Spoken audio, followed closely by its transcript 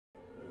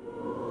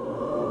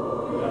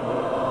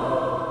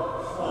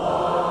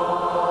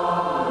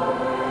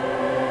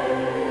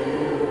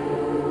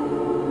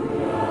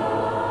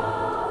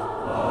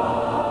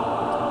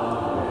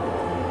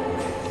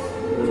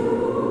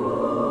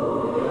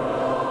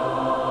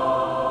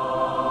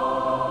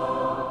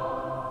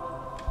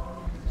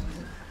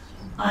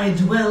I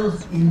dwell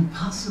in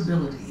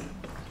possibility,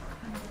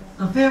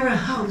 a fairer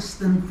house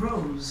than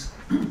prose,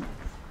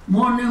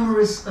 more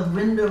numerous of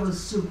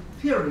windows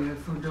superior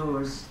for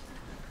doors,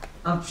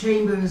 of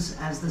chambers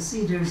as the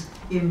cedars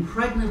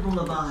impregnable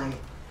of eye,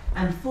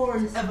 and for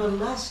an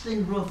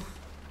everlasting roof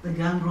the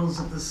gambrels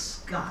of the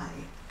sky,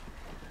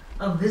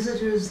 of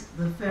visitors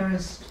the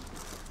fairest,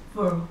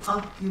 for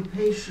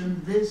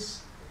occupation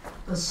this,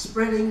 the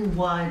spreading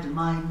wide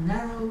my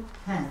narrow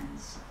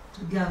hands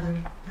to gather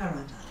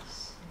paradise.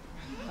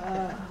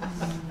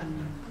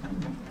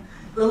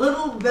 The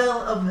little bell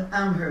of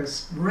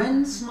Amherst,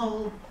 wren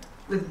small,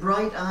 with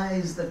bright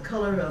eyes the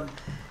color of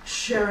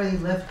sherry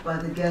left by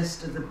the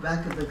guest at the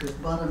back of the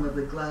bottom of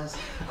the glass,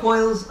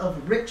 coils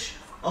of rich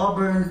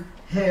auburn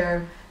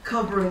hair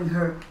covering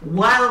her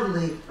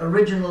wildly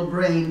original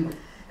brain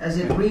as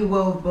it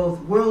rewove both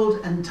world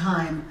and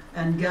time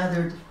and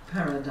gathered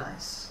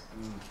paradise.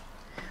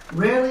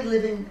 Rarely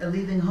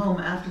leaving home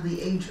after the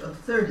age of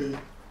 30,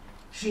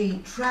 she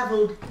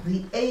traveled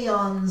the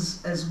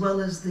aeons as well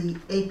as the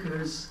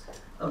acres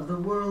of the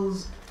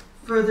worlds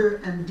further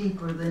and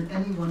deeper than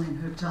anyone in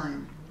her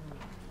time.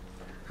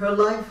 Her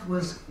life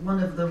was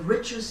one of the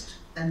richest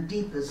and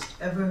deepest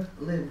ever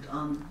lived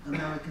on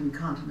American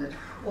continent.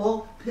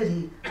 All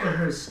pity for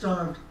her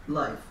starved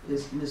life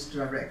is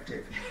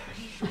misdirected.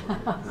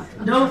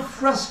 No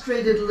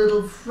frustrated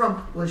little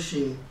frump was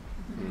she,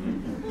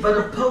 but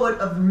a poet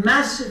of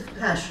massive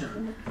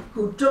passion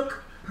who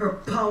took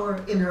her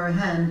power in her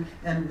hand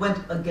and went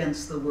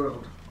against the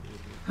world.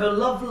 Her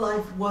love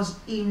life was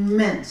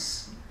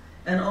immense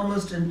and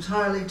almost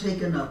entirely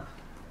taken up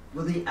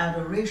with the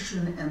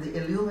adoration and the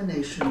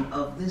illumination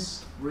of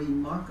this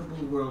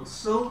remarkable world.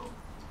 So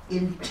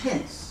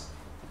intense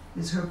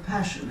is her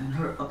passion and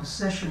her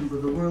obsession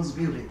with the world's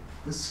beauty,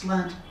 the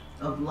slant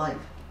of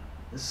light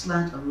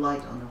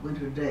on a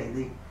winter day,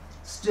 the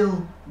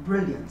still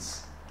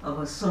brilliance of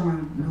a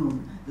summer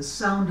noon, the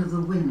sound of the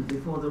wind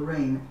before the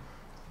rain,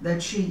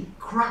 that she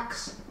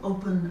cracks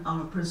open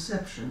our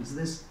perceptions,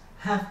 this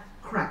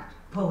half-cracked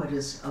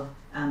poetess of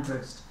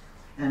Amherst,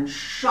 and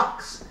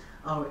shocks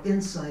our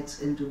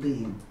insights into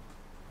being.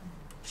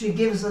 She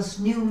gives us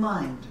new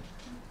mind.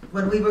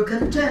 When we were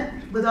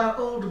content with our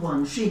old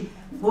one, she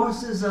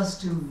forces us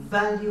to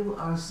value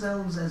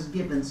ourselves as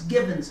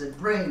givens in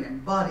brain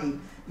and body,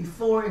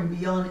 before and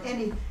beyond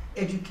any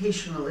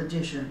educational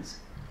additions.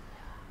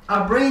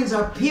 Our brains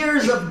are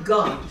peers of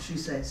God, she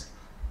says.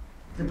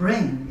 The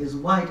brain is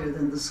wider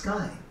than the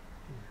sky.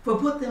 For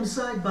put them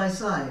side by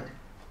side,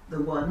 the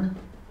one,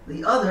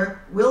 the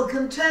other will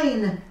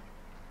contain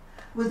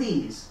with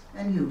ease,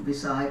 and you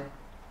beside.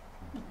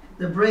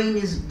 The brain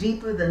is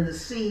deeper than the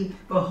sea,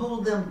 for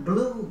hold them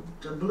blue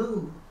to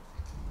blue.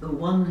 The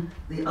one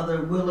the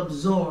other will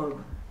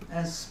absorb,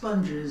 as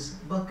sponges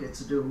buckets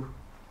do.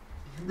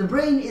 The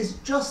brain is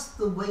just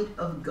the weight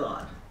of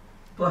God,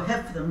 for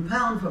heft them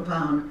pound for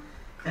pound,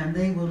 and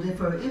they will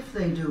differ, if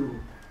they do,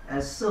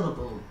 as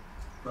syllable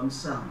from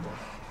sound.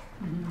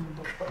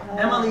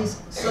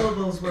 Emily's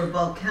syllables were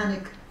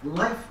volcanic,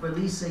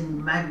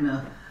 life-releasing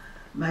magma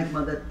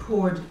that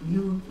poured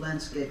new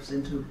landscapes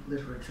into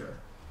literature.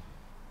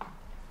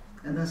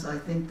 And thus I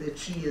think that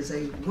she is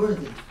a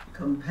worthy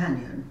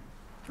companion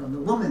from the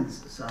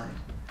woman's side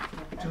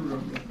to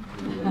Rumi.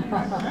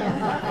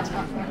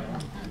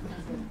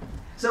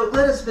 So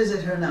let us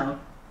visit her now,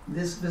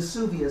 this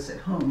Vesuvius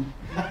at home.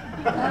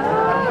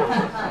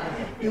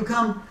 You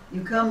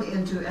come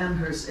into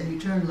Amherst and you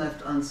turn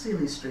left on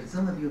Seeley Street.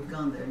 Some of you have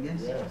gone there,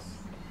 yes? Yes.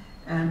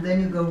 And then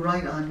you go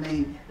right on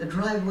Main. The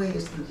driveway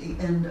is at the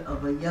end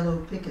of a yellow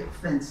picket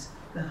fence.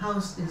 The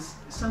house is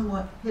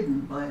somewhat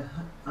hidden by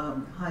a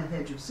high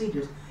hedge of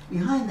cedars.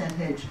 Behind that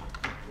hedge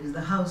is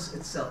the house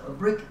itself, a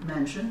brick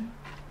mansion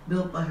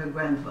built by her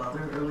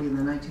grandfather early in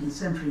the 19th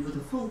century with a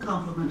full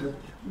complement of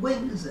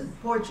wings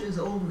and porches,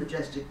 old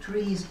majestic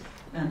trees,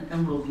 and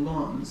emerald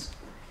lawns.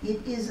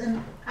 It is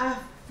an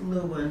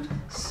affluent,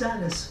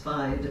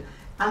 satisfied,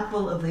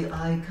 apple of the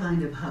eye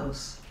kind of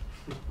house.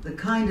 The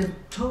kind of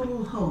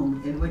total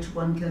home in which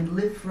one can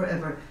live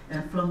forever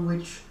and from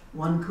which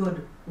one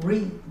could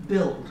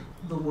rebuild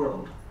the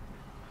world.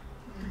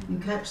 You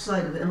catch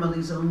sight of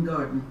Emily's own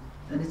garden,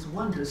 and it's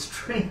wondrous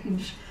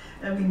strange.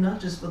 I mean, not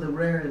just for the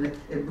rare and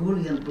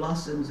ebullient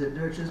blossoms it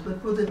nurtures,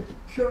 but for the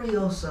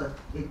curiosa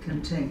it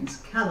contains,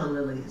 calla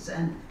lilies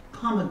and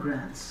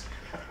pomegranates,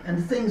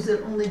 and things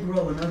that only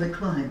grow in other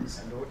climes.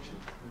 And orchard.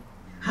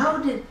 How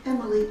did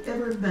Emily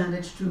ever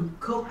manage to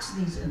coax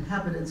these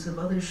inhabitants of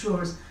other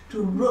shores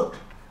to root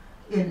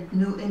in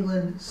New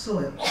England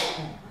soil?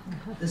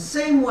 The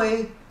same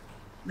way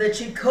that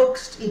she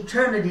coaxed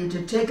eternity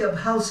to take up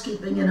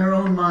housekeeping in her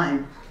own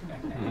mind.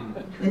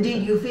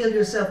 Indeed, you feel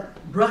yourself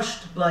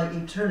brushed by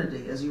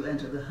eternity as you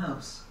enter the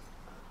house.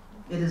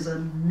 It is a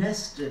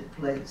nested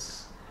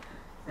place,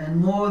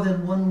 and more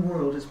than one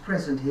world is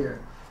present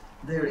here.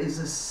 There is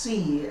a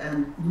sea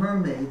and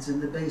mermaids in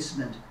the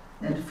basement,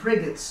 and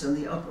frigates on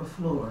the upper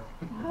floor.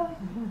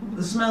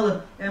 The smell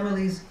of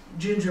Emily's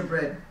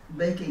gingerbread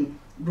baking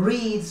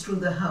breathes through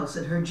the house,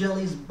 and her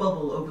jellies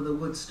bubble over the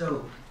wood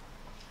stove.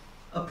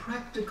 A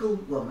practical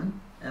woman,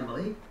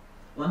 Emily,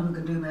 one who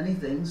can do many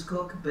things,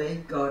 cook,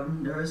 bake,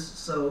 garden, nurse,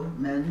 sew,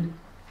 mend.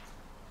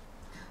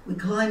 We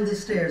climb the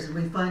stairs and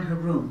we find her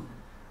room,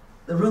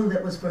 the room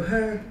that was for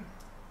her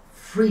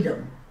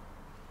freedom,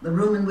 the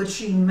room in which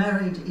she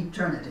married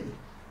eternity.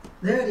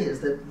 There it is,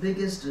 the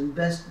biggest and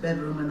best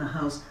bedroom in the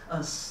house,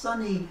 a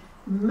sunny,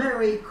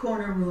 merry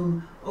corner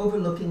room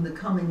overlooking the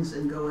comings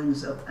and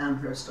goings of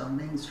Amherst on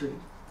Main Street.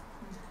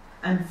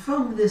 And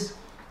from this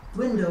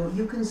window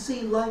you can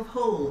see life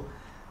whole,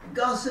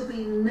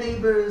 gossipy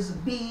neighbors,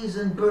 bees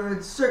and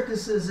birds,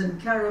 circuses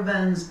and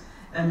caravans,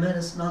 and let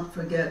us not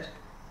forget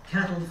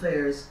cattle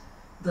fairs,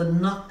 the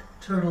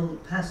nocturnal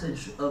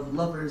passage of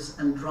lovers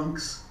and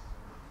drunks,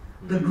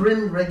 the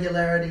grim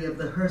regularity of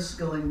the hearse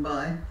going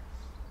by,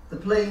 the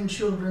playing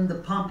children, the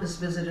pompous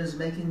visitors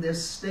making their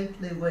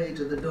stately way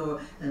to the door,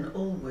 and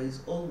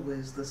always,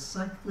 always the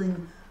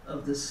cycling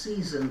of the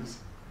seasons,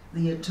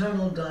 the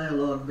eternal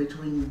dialogue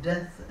between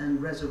death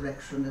and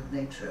resurrection of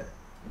nature.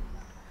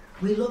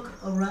 We look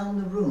around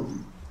the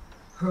room.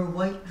 Her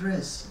white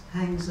dress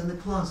hangs in the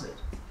closet,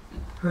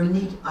 her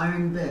neat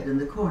iron bed in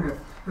the corner.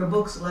 Her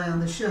books lie on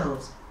the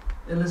shelves.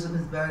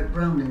 Elizabeth Barrett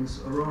Browning's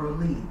Aurora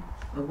Leigh,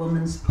 a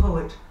woman's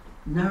poet,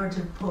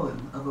 narrative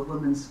poem of a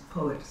woman's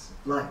poet's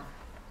life.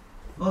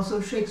 Also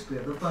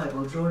Shakespeare, the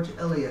Bible, George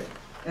Eliot,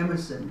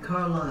 Emerson,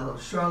 Carlyle,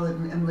 Charlotte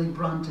and Emily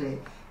Bronte,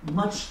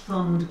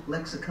 much-thumbed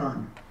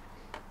lexicon.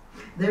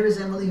 There is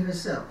Emily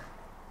herself.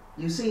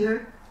 You see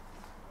her?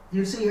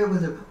 You see her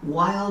with her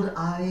wild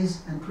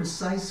eyes and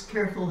precise,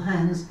 careful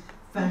hands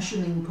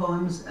fashioning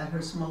poems at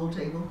her small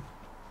table.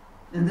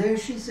 And there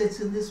she sits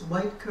in this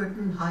white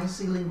curtained,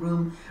 high-ceiling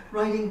room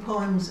writing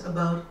poems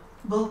about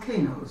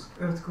volcanoes,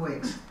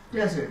 earthquakes,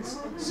 deserts,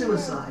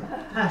 suicide,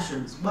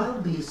 passions,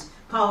 wild beasts,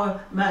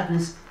 power,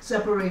 madness,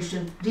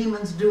 separation,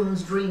 demons,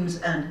 dooms, dreams,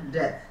 and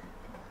death.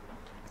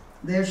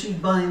 There she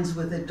binds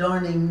with a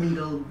darning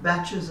needle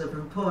batches of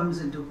her poems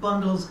into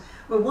bundles,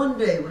 where one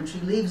day when she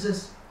leaves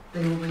us,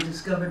 they will be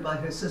discovered by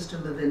her sister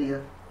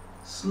Lavinia,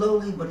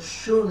 slowly but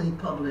surely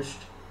published,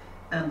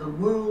 and the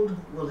world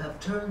will have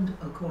turned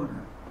a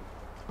corner.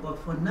 But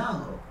for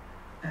now,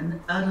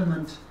 an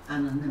adamant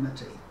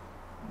anonymity.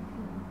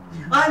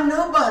 I'm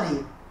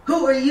nobody.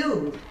 Who are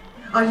you?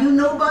 Are you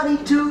nobody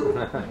too?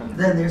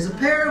 Then there's a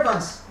pair of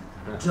us.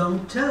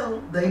 Don't tell,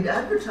 they'd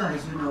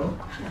advertise, you know.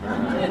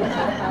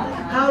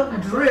 How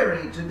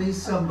dreary to be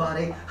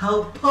somebody,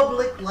 how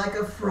public like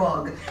a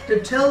frog, to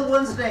tell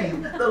one's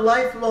name the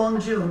lifelong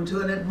June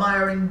to an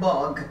admiring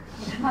bog.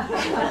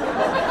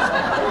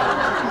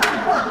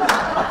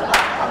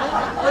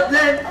 But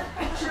then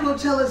she will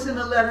tell us in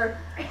a letter,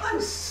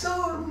 I'm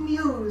so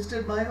amused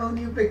at my own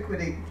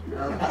ubiquity.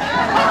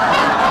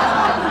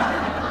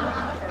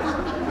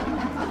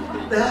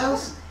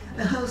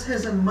 The house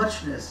has a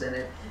muchness in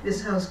it.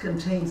 This house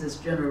contains its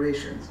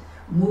generations,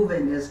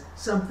 moving as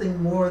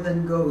something more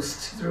than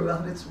ghosts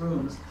throughout its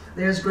rooms.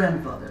 There's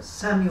grandfather,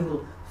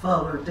 Samuel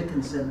Fowler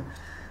Dickinson,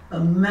 a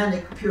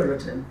manic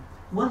Puritan,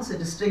 once a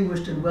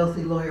distinguished and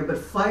wealthy lawyer, but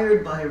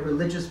fired by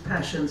religious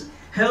passions,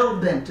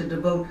 hell-bent to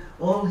devote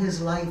all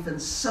his life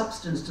and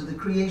substance to the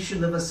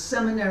creation of a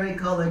seminary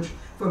college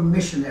for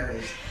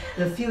missionaries,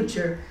 the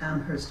future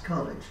Amherst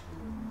College.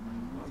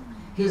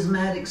 His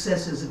mad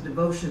excesses of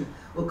devotion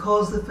will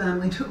cause the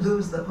family to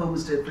lose the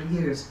homestead for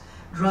years,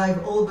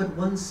 drive all but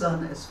one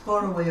son as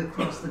far away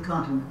across the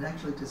continent,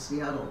 actually to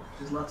Seattle.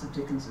 There's lots of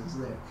Dickinsons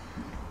there.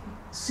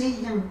 See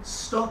him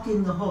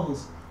stalking the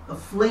halls, a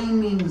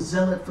flaming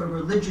zealot for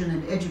religion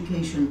and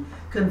education,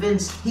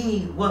 convinced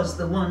he was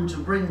the one to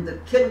bring the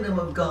kingdom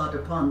of God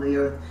upon the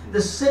earth,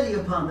 the city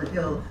upon the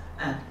hill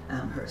at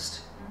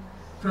Amherst.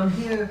 From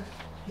here,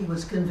 he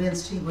was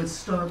convinced he would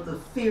start the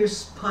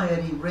fierce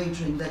piety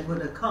raging that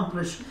would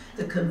accomplish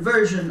the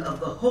conversion of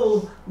the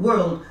whole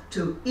world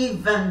to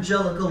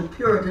evangelical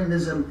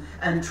Puritanism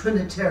and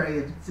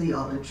Trinitarian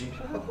theology.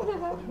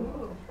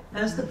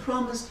 As the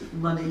promised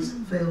monies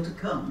fail to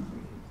come,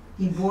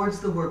 he boards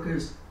the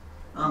workers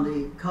on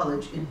the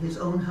college in his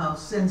own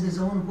house, sends his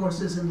own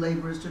horses and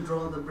laborers to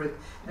draw the brick,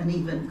 and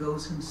even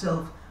goes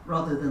himself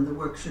rather than the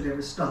work should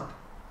ever stop.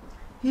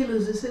 He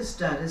loses his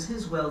status,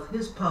 his wealth,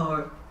 his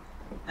power,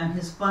 and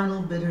his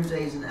final bitter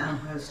days in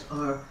Amherst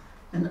are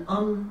an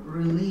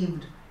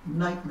unrelieved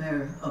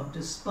nightmare of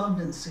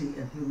despondency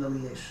and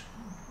humiliation.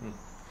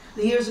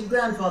 The years of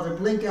grandfather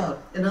blink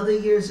out, and other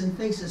years and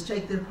faces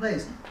take their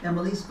place.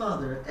 Emily's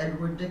father,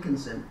 Edward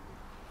Dickinson,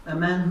 a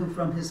man who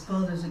from his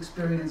father's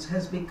experience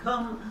has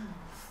become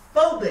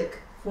phobic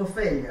for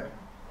failure,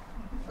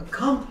 a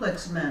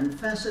complex man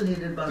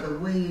fascinated by the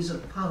ways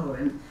of power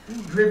and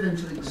driven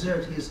to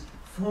exert his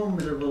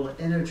formidable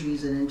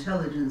energies and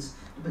intelligence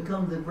to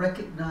become the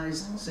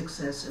recognized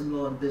success in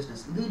law and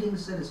business, leading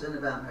citizen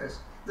of Amherst,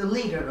 the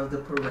leader of the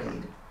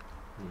parade,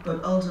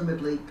 but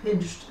ultimately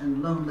pinched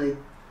and lonely,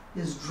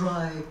 his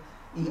dry,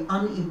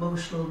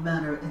 unemotional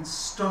manner in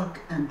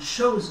stark and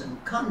chosen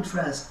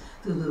contrast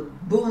to the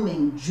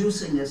booming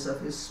juiciness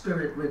of his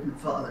spirit-ridden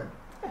father.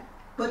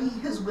 But he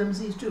has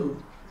whimsies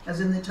too. as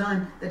in the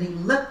time that he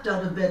leapt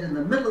out of bed in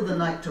the middle of the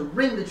night to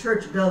ring the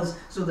church bells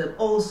so that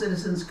all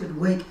citizens could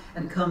wake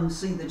and come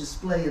see the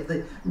display of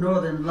the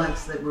northern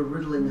lights that were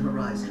riddling the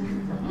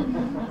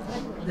horizon.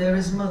 There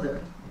is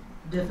mother,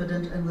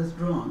 diffident and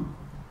withdrawn,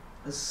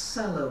 a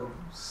sallow,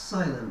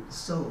 silent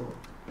soul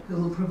who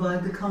will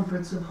provide the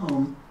comforts of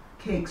home,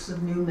 cakes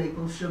of new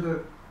maple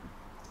sugar,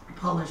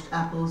 polished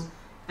apples,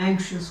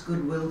 anxious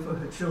goodwill for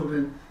her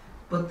children,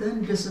 but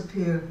then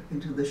disappear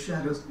into the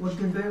shadows. One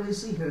can barely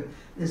see her,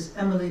 this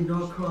Emily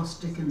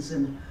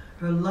Dickinson.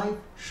 Her light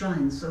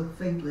shines so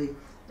faintly.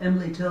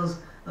 Emily tells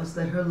us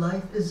that her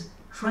life is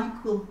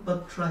tranquil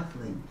but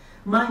trifling.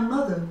 My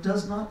mother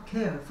does not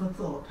care for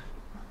thought.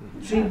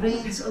 She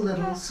reads a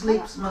little,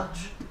 sleeps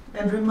much,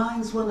 and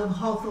reminds one of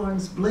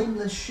Hawthorne's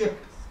blameless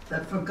ship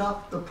that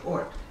forgot the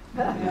port.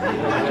 The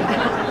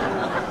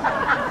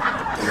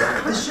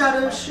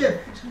shadows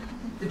shift.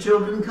 The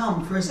children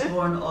come,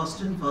 firstborn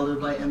Austin,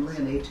 followed by Emily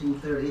in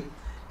 1830,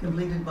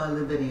 completed by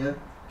Lavinia.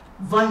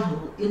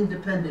 Vital,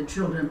 independent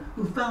children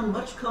who found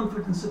much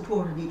comfort and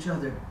support in each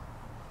other,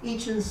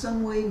 each in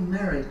some way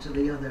married to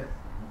the other,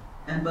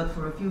 and but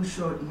for a few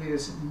short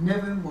years,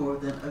 never more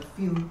than a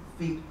few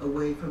feet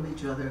away from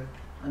each other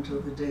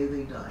until the day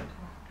they died.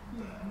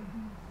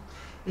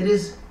 It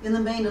is, in the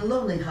main, a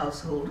lonely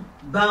household,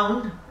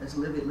 bound, as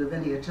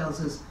Lavinia tells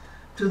us,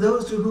 to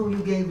those to whom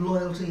you gave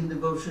loyalty and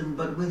devotion,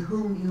 but with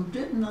whom you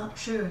did not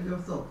share your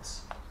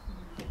thoughts.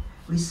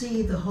 We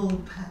see the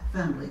whole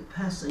family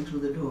passing through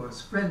the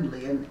doors,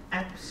 friendly and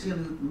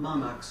absolute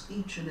monarchs,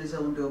 each in his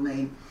own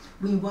domain.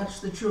 We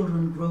watch the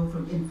children grow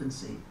from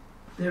infancy.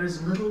 There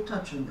is little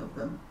touching of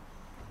them,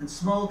 and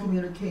small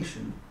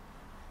communication.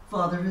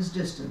 Father is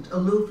distant,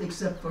 aloof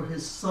except for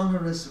his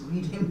sonorous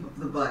reading of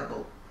the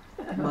Bible.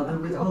 Mother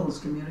withholds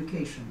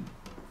communication.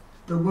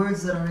 The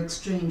words that are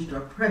exchanged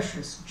are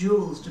precious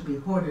jewels to be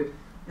hoarded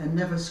and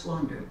never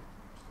squandered.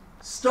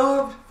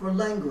 Starved for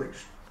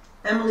language,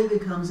 Emily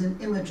becomes an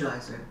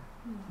imagizer,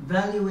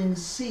 valuing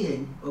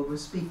seeing over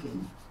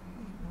speaking.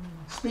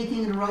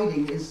 Speaking and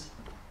writing is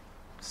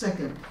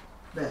second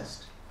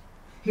best.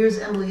 Here's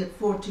Emily at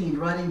 14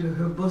 writing to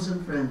her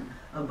bosom friend,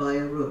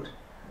 Abaya Root.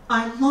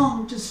 I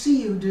long to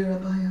see you, dear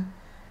Abaya,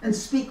 and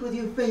speak with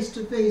you face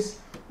to face,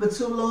 but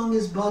so long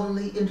as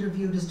bodily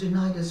interview is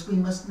denied us, we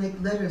must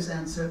make letters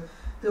answer,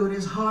 though it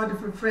is hard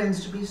for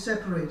friends to be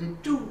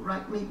separated. Do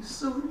write me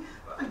soon,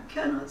 for I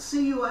cannot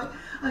see you.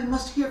 I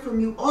must hear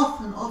from you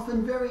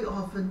often, very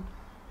often.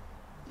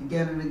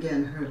 Again and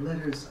again, her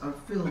letters are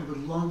filled with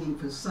longing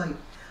for sight.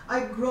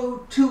 I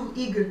grow too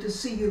eager to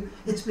see you.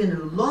 It's been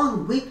a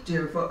long week,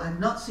 dear, for I've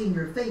not seen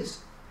your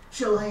face.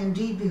 Shall I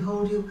indeed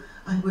behold you?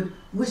 I would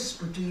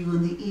whisper to you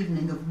in the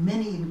evening of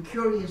many and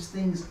curious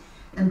things,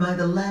 and by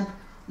the lamp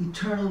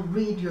eternal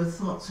read your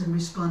thoughts and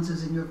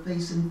responses in your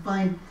face and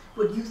find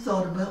what you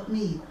thought about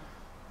me.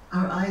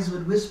 Our eyes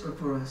would whisper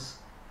for us.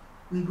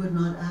 We would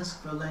not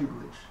ask for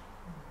language.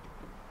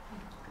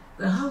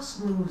 The house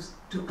moves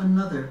to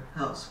another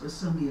house for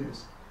some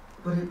years,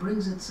 but it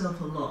brings itself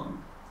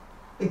along.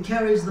 It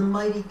carries the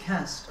mighty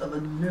cast of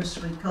a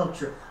nursery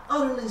culture,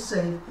 utterly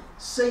safe,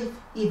 safe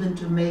even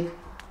to make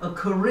a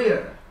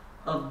career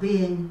of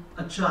being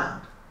a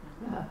child.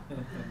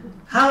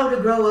 How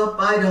to grow up,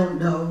 I don't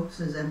know,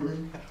 says Emily.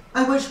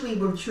 I wish we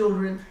were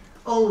children,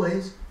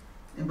 always.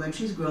 And when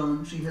she's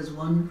grown, she has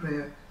one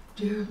prayer.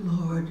 Dear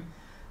Lord,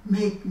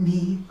 make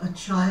me a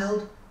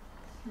child.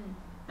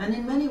 And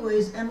in many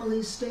ways,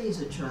 Emily stays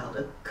a child,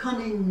 a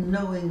cunning,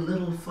 knowing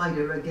little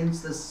fighter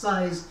against the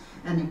size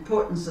and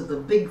importance of the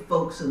big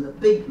folks and the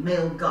big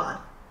male god.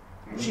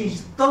 She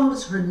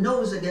thumbs her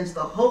nose against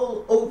the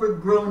whole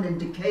overgrown and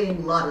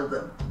decaying lot of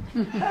them.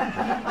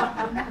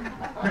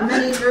 Her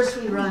many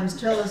nursery rhymes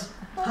tell us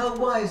how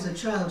wise a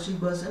child she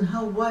was and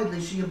how widely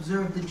she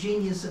observed the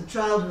genius of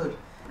childhood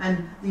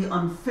and the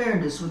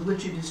unfairness with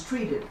which it is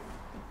treated.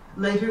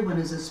 Later, when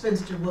as a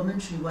spinster woman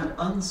she went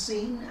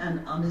unseen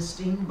and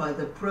unesteemed by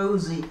the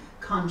prosy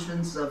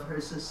conscience of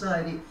her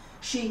society,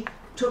 she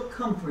took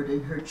comfort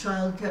in her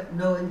child kept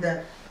knowing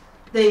that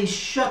they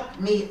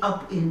shut me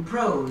up in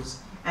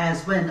prose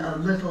as when a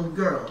little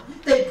girl.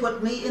 They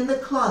put me in the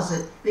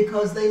closet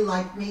because they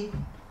liked me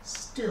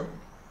still.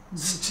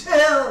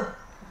 Still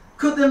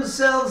could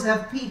themselves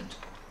have peeped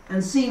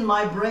and seen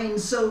my brain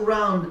so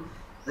round,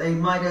 they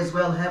might as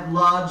well have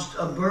lodged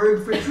a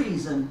bird for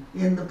treason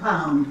in the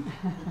pound.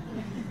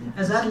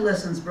 As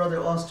adolescence,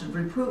 Brother Austin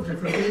reproved her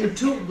for being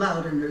too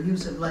loud in her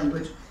use of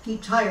language. He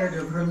tired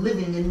of her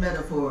living in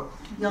metaphor.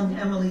 Young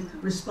Emily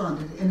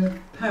responded in a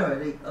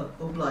parody of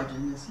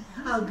obligingness.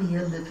 I'll be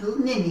a little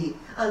ninny,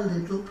 a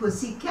little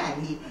pussy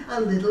catty, a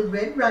little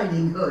Red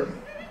Riding Hood.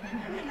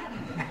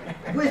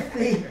 With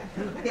the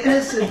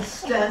innocent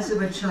stance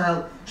of a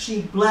child,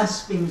 she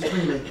blasphemes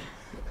freely.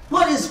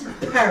 What is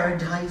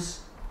paradise?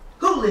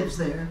 Who lives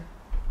there?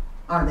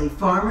 Are they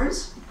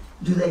farmers?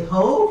 Do they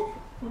hoe?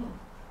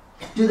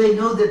 Do they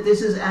know that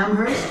this is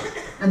Amherst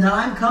and that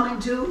I'm coming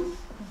too?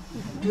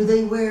 Do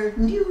they wear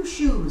new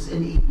shoes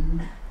in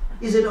Eton?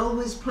 Is it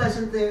always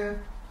pleasant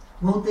there?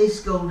 Won't they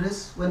scold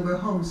us when we're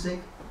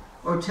homesick?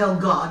 or tell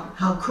God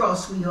how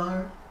cross we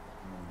are?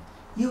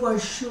 You are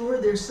sure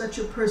there's such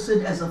a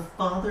person as a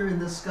father in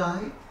the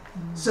sky?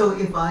 So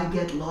if I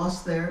get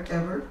lost there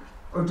ever,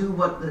 or do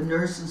what the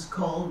nurses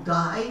call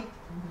die,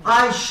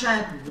 I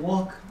shan't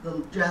walk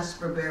the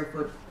Jasper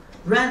barefoot.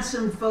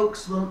 Ransom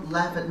folks won't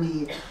laugh at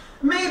me.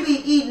 Maybe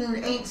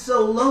Eden ain't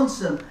so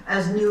lonesome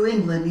as New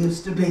England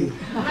used to be.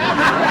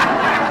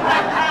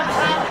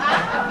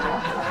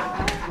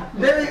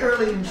 Very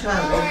early in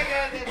childhood,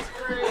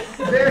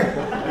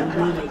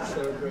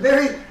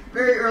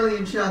 very early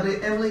in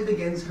childhood, Emily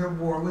begins her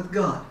war with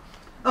God.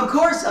 Of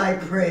course I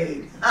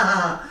prayed.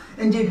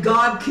 And did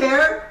God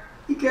care?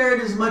 He cared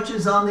as much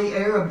as on the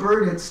air a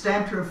bird had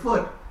stamped her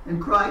foot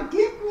and cried,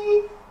 "Get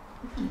me!"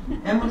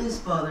 Emily's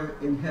father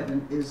in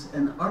heaven is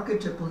an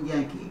archetypal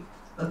Yankee,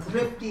 a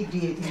thrifty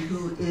deity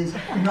who is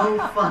no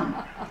fun.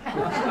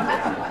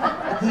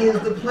 He is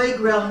the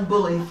playground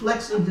bully,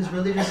 flexing his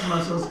religious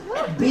muscles,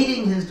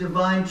 beating his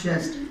divine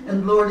chest,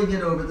 and lording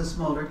it over the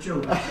smaller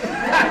children.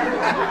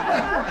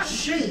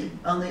 She,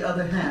 on the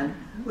other hand,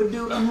 would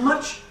do a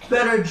much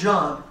better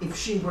job if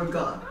she were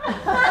God.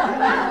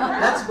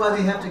 That's why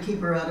they have to keep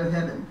her out of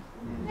heaven.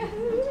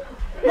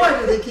 Why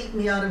do they keep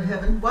me out of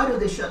heaven? Why do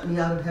they shut me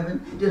out of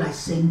heaven? Did I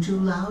sing too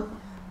loud?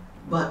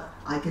 But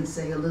I can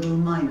say a little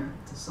minor,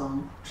 the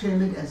song,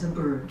 timid as a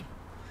bird.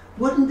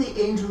 Wouldn't the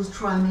angels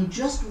try me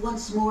just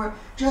once more,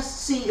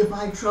 just see if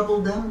I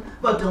troubled them?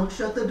 But don't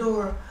shut the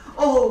door.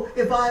 Oh,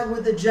 if I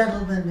were the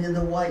gentleman in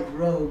the white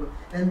robe,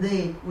 and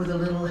they were the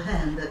little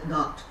hand that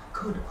knocked,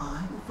 could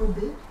I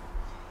forbid?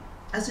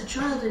 As a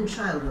child in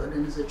childhood,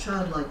 and as a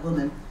childlike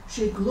woman,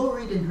 she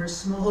gloried in her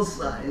small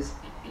size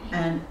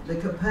and the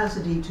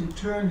capacity to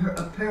turn her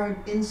apparent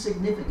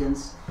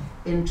insignificance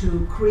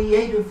into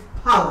creative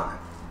power,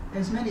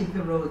 as many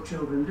heroic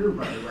children do,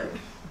 by the way.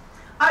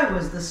 I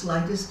was the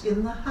slightest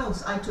in the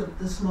house. I took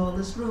the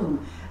smallest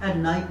room. At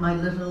night, my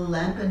little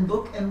lamp and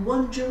book and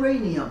one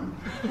geranium.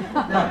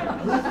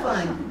 Now, we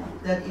find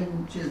that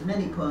she has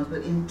many poems,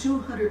 but in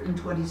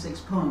 226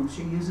 poems,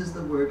 she uses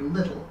the word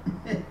little.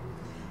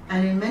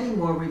 And in many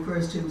more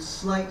refers to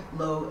slight,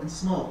 low, and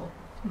small.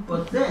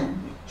 But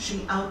then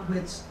she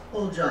outwits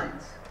all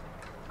giants.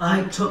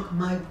 I took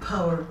my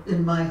power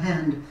in my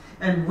hand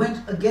and went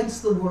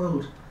against the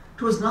world.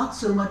 'Twas not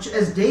so much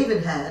as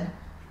David had,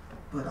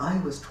 but I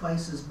was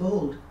twice as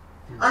bold.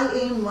 I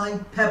aimed my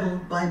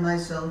pebble by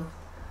myself.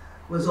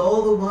 Was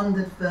all the one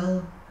that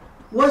fell?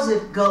 Was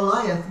it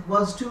Goliath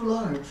was too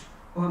large,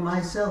 or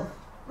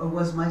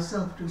was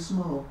myself too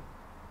small?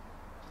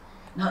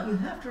 Now you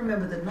have to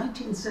remember that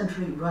 19th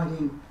century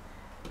writing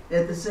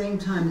at the same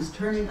time is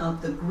turning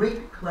out the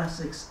great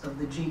classics of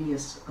the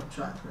genius of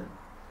childhood.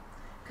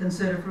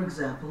 Consider, for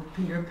example,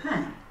 Peter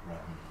Pan,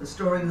 the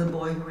story of the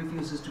boy who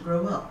refuses to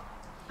grow up.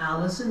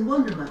 Alice in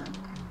Wonderland,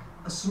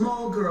 a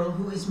small girl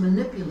who is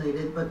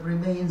manipulated but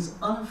remains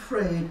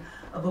unafraid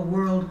of a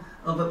world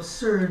of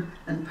absurd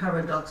and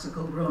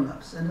paradoxical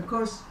grown-ups. And of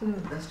course,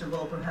 best of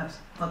all, perhaps,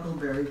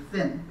 Huckleberry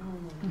Finn,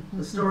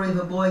 the story of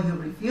a boy who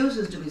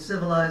refuses to be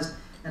civilized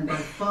and by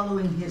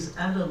following his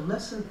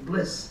adolescent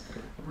bliss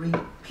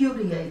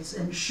repudiates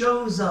and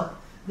shows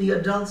up the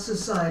adult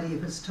society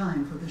of his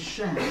time for the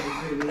sham it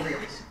really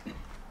is.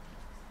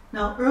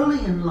 Now,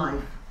 early in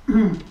life,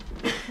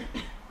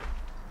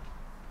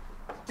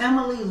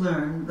 Emily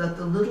learned that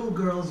the little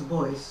girl's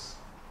voice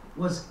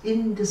was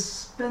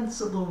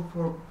indispensable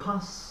for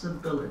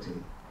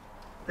possibility,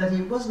 that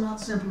it was not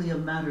simply a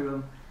matter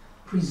of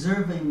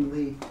preserving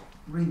the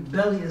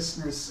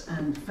rebelliousness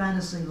and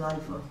fantasy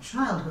life of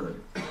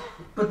childhood,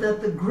 but that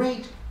the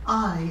great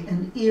eye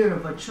and ear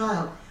of a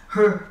child,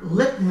 her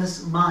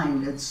litmus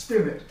mind and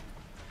spirit,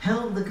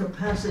 held the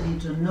capacity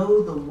to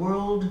know the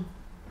world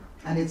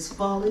and its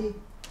folly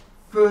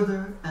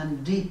further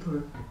and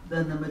deeper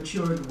than the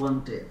matured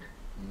one did.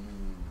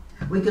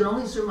 We can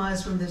only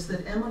surmise from this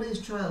that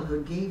Emily's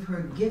childhood gave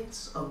her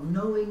gifts of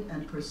knowing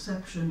and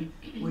perception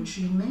which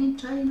she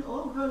maintained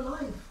all her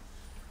life,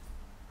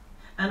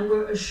 and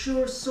were a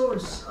sure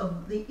source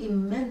of the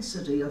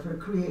immensity of her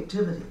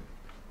creativity.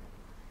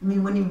 I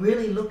mean, when you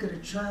really look at a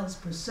child's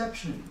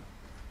perception,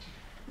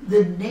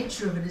 the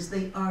nature of it is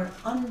they are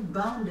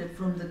unbounded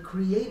from the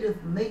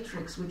creative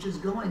matrix which is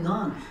going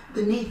on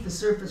beneath the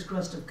surface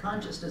crust of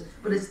consciousness,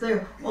 but it's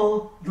there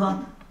all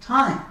the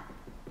time.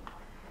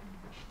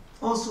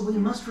 Also, we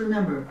must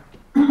remember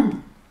that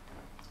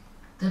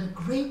a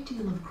great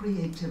deal of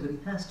creativity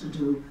has to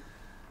do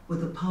with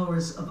the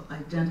powers of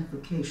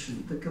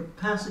identification, the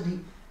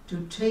capacity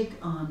to take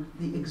on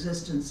the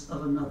existence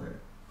of another,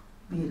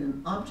 be it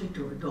an object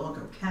or a dog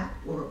or cat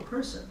or a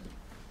person.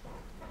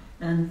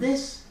 And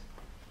this,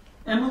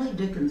 Emily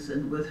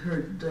Dickinson, with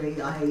her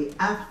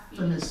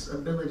diaphanous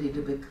ability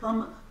to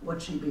become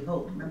what she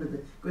beholds. Remember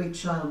the great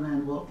child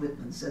man Walt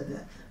Whitman said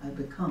that, I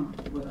become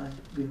what I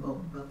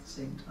behold, about the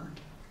same time.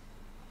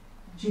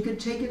 She could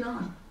take it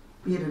on,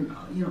 be it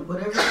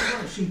whatever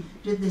it was. She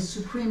did this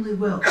supremely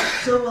well.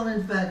 So well,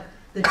 in fact,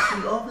 that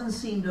she often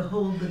seemed to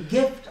hold the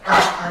gift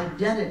of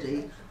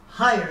identity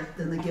higher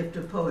than the gift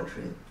of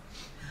poetry.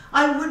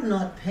 I would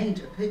not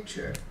paint a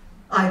picture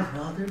I'd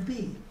rather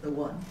be the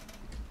one.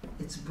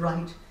 Its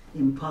bright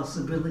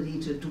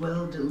impossibility to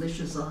dwell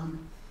delicious on,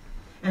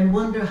 and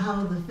wonder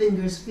how the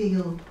fingers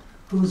feel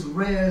whose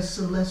rare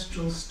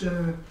celestial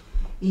stir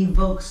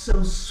evokes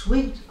so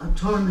sweet a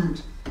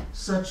torment,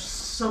 such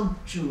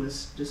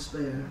sumptuous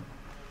despair.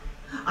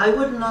 I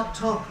would not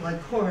talk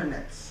like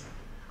coronets.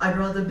 I'd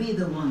rather be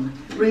the one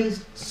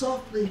raised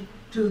softly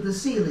to the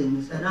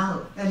ceilings and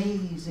out and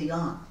easy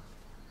on.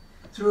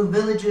 Through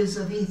villages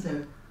of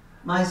ether,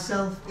 my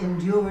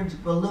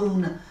self-endured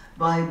balloon,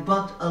 by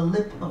but a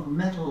lip of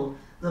metal,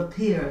 the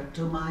pier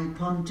to my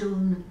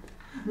pontoon.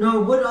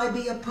 Nor would I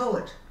be a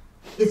poet,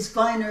 its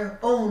finer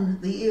own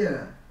the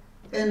ear,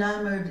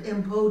 enamored,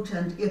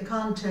 impotent,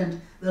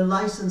 content, the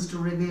license to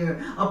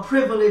revere, a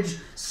privilege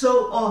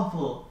so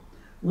awful.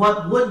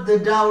 What would the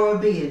dower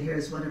be, and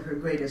here's one of her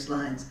greatest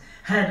lines,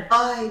 had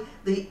I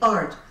the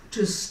art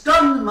to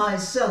stun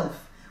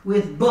myself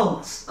with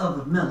bolts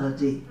of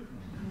melody.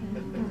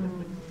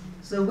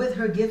 So with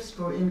her gifts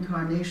for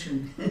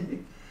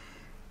incarnation,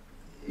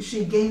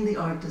 she gained the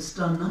art to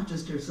stun not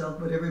just herself,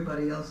 but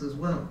everybody else as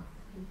well.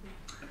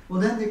 Well,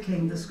 then there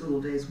came the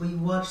school days. We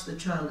watched the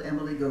child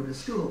Emily go to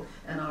school,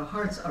 and our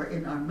hearts are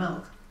in our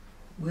mouth.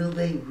 Will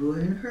they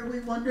ruin her,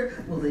 we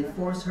wonder? Will they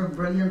force her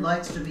brilliant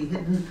lights to be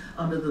hidden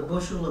under the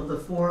bushel of the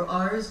 4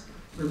 R's?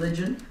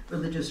 Religion,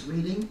 religious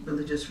reading,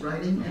 religious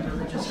writing, and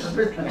religious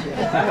arithmetic. Which,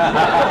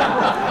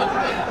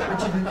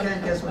 if you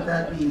can't guess what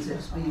that means,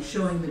 it's be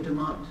showing the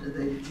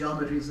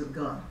geometries of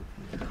God.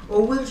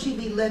 Or will she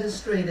be led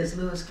astray, as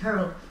Lewis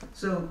Carroll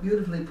so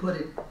beautifully put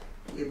it,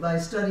 by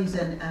studies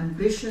in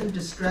ambition,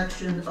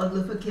 distraction,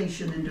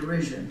 uglification, and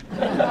derision?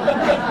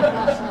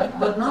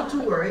 But not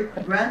to worry,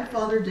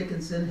 Grandfather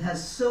Dickinson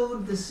has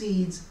sowed the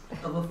seeds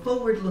of a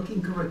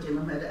forward-looking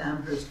curriculum at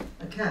Amherst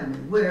Academy,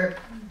 where,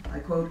 I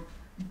quote,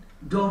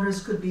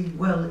 daughters could be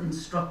well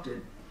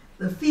instructed.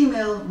 The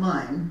female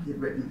mind, he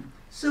had written,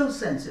 so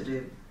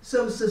sensitive,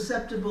 so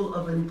susceptible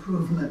of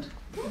improvement,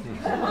 should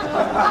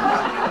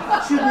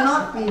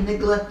not be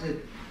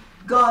neglected.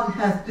 God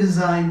hath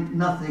designed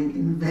nothing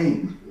in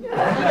vain.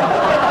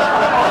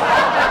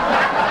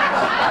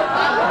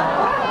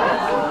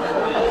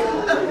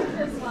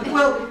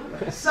 Well,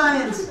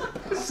 science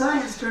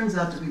turns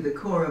out to be the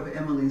core of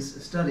Emily's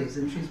studies,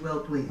 and she's well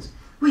pleased.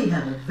 We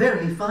have a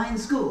very fine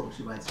school,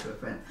 she writes to a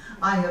friend.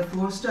 I have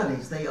 4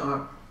 studies. They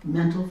are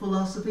mental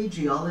philosophy,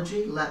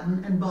 geology,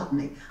 Latin, and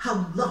botany.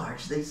 How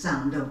large they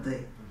sound, don't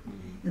they?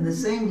 In the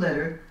same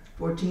letter,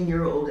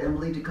 14-year-old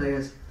Emily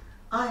declares,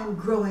 I am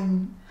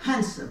growing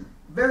handsome,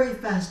 very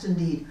fast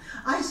indeed.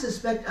 I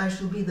suspect I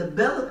shall be the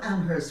belle of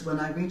Amherst when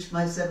I reach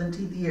my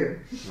 17th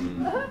year.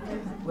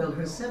 Well,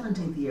 her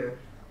 17th year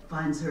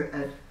finds her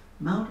at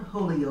Mount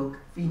Holyoke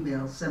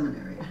Female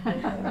Seminary,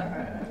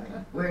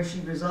 where she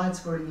resides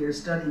for a year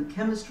studying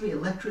chemistry,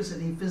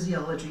 electricity,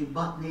 physiology,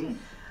 botany,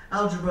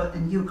 algebra,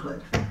 and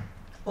Euclid,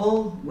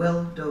 all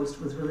well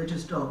dosed with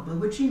religious dogma,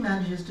 which she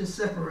manages to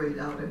separate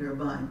out in her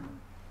mind.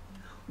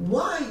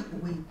 Why,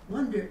 we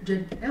wonder,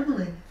 did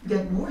Emily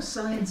get more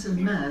science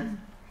and math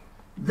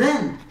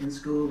then in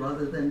school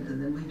rather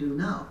than we do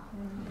now?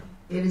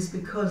 It is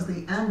because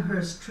the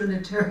Amherst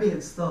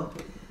Trinitarians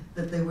thought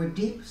that there were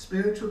deep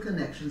spiritual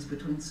connections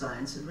between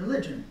science and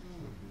religion.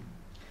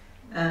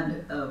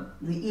 And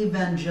the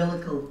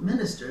evangelical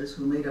ministers,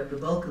 who made up the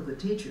bulk of the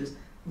teachers,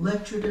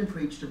 lectured and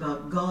preached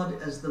about God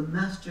as the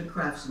master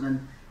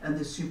craftsman and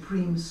the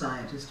supreme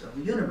scientist of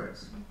the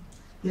universe.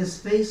 His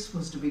face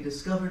was to be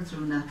discovered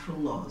through natural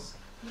laws.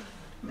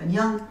 And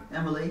young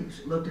Emily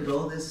looked at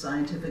all this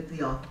scientific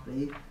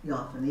theophany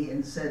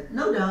and said,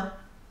 no doubt,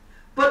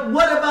 but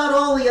what about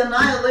all the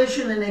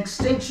annihilation and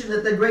extinction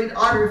that the great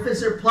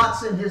artificer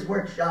plots in his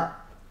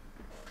workshop?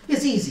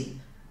 It's easy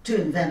to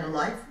invent a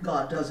life.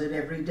 God does it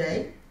every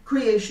day.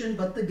 Creation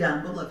but the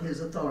gamble of his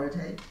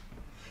authority.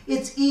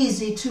 It's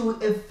easy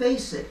to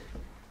efface it.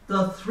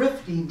 The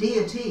thrifty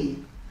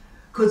deity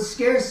could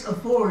scarce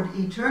afford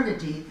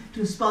eternity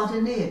to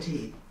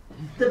spontaneity.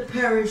 The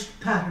perished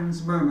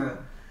patterns murmur,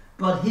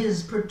 but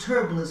his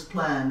perturbless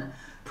plan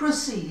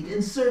proceed,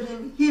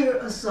 inserting here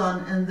a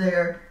son and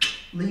there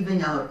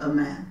leaving out a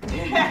man.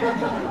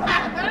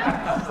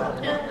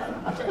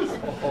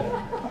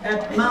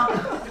 At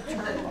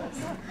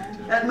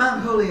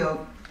Mount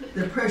Holyoke,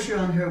 the pressure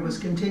on her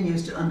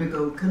continues to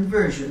undergo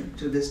conversion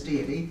to this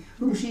deity,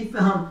 whom she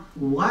found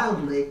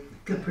wildly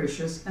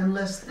capricious and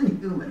less than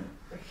human.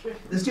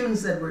 The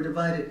students then were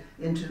divided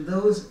into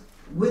those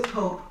with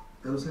hope,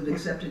 those who had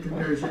accepted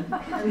conversion,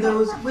 and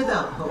those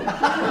without hope.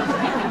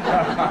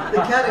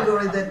 The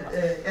category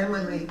that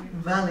Emily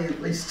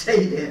valiantly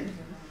stayed in.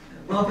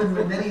 Often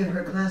when many of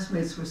her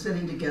classmates were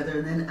sitting together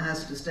and then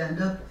asked to stand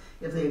up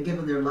if they had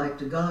given their life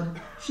to God,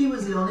 she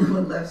was the only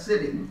one left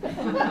sitting.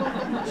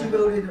 She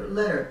wrote in a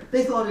letter,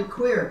 they thought it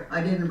queer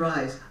I didn't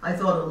rise. I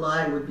thought a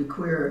lie would be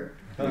queerer.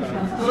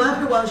 Well,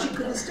 after a while she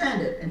couldn't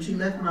stand it, and she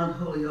left Mount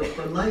Holyoke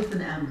for life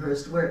in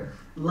Amherst, where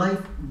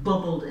life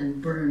bubbled and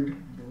burned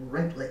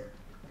brightly.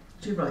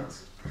 She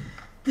writes,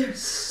 there's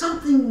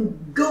something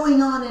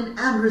going on in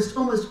Amherst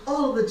almost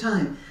all the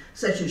time.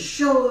 such as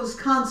shows,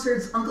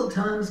 concerts, Uncle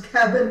Tom's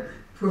Cabin,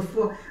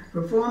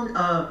 performed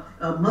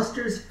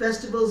musters,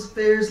 festivals,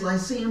 fairs,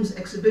 lyceums,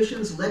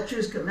 exhibitions,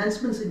 lectures,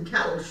 commencements, and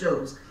cattle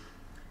shows.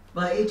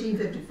 By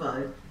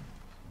 1855,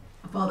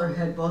 Father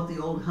had bought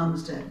the old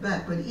homestead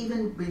back, but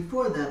even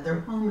before that,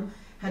 their home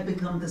had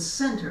become the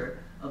center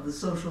of the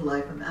social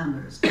life of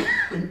Amherst.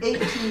 And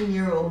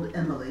 18-year-old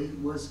Emily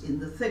was in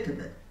the thick of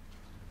it.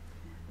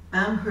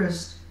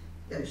 Amherst,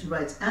 she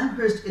writes,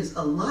 Amherst is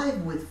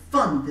alive with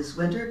fun this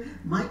winter.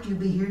 Might you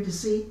be here to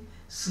see?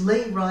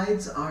 Sleigh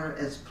rides are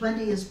as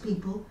plenty as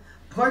people.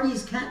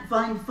 Parties can't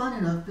find fun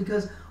enough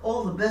because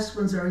all the best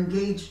ones are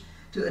engaged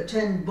to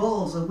attend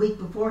balls a week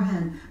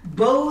beforehand.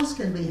 Beaux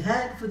can be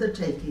had for the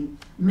taking.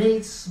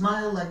 Maids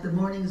smile like the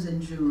mornings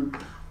in June.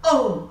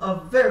 Oh, a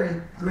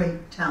very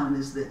great town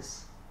is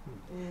this.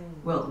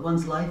 Well,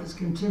 one's life is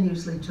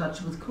continuously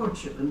touched with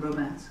courtship and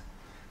romance.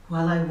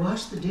 While I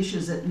washed the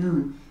dishes at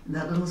noon in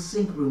that little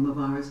sink room of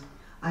ours,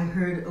 I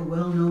heard a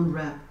well-known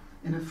rap,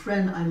 and a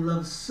friend I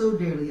love so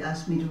dearly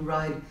asked me to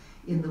ride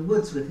in the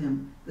woods with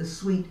him, the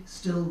sweet,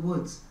 still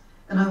woods.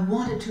 And I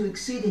wanted to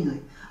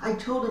exceedingly. I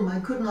told him I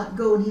could not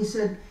go, and he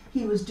said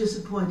he was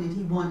disappointed.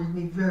 He wanted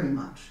me very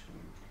much.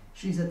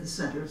 She's at the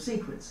center of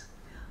secrets.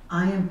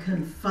 I am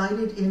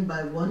confided in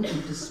by one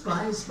and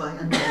despised by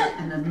another,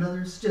 and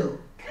another still.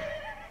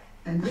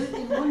 And yet,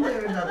 in one way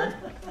or another,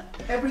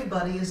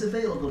 everybody is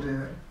available to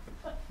her.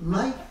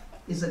 Life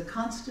is a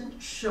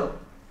constant show,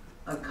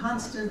 a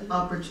constant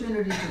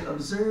opportunity to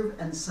observe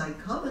and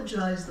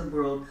psychologize the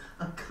world,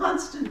 a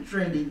constant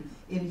training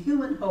in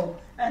human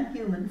hope and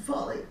human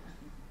folly.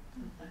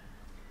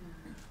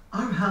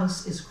 Our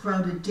house is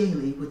crowded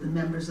daily with the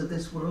members of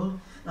this world,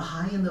 the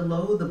high and the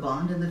low, the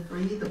bond and the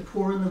free, the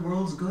poor and the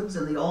world's goods,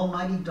 and the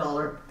almighty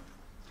dollar.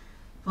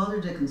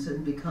 Father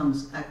Dickinson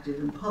becomes active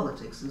in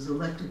politics, is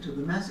elected to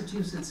the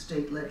Massachusetts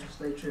state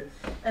legislature,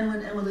 and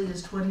when Emily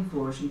is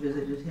 24, she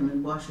visited him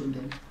in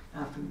Washington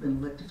after he'd been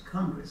elected to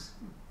Congress.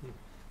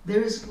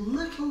 There is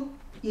little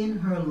in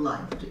her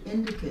life to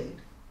indicate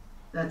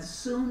that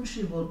soon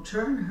she will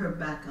turn her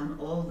back on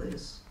all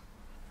this,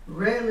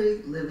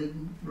 rarely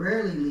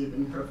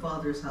leaving her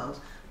father's house,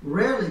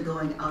 rarely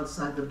going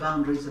outside the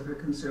boundaries of her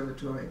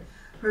conservatory,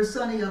 her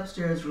sunny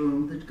upstairs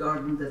room, the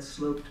garden that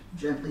sloped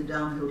gently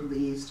downhill to the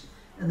east,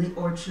 and the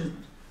orchard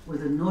where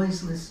the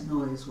noiseless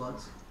noise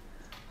was.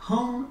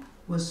 Home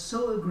was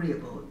so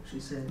agreeable, she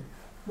said.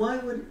 Why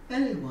would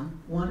anyone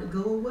want to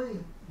go away?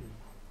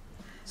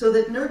 So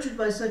that nurtured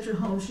by such a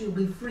home, she will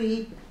be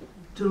free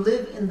to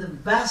live in the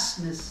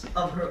vastness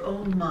of her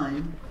own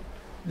mind,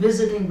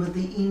 visiting with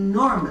the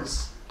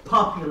enormous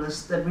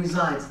populace that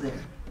resides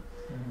there.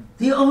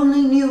 The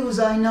only news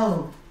I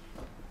know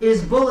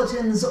is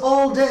bulletins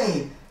all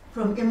day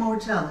from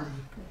immortality.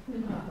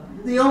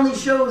 The only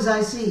shows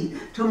I see,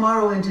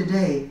 tomorrow and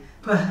today,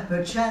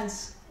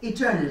 perchance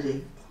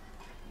eternity.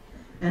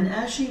 And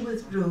as she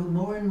withdrew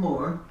more and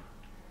more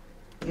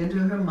into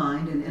her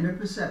mind and inner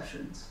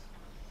perceptions,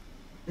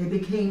 they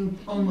became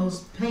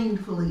almost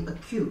painfully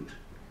acute,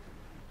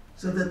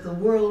 so that the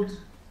world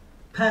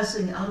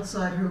passing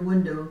outside her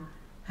window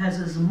has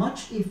as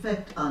much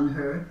effect on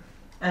her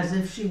as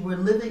if she were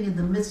living in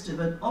the midst of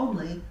it,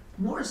 only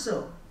more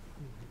so.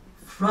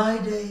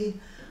 Friday,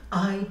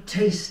 I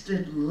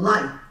tasted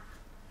life,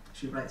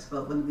 she writes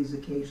about one of these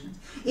occasions.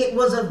 It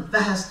was a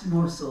vast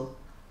morsel.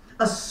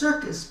 A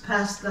circus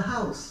passed the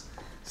house.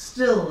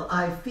 Still,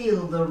 I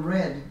feel the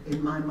red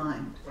in my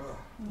mind.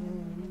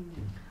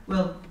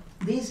 Well,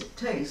 these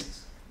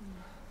tastes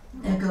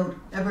echoed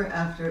ever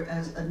after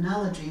as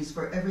analogies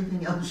for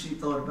everything else she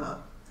thought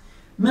about.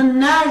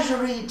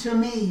 Menagerie to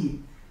me,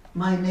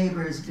 my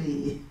neighbors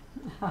be.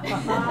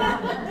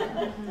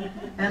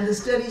 And the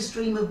steady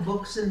stream of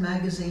books and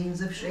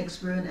magazines of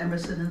Shakespeare and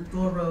Emerson and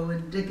Thoreau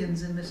and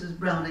Dickens and Mrs.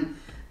 Browning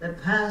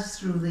that passed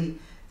through the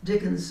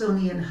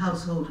Dickinsonian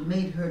household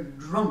made her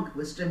drunk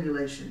with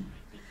stimulation.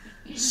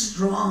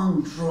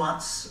 Strong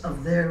draughts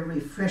of their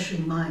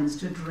refreshing minds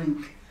to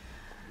drink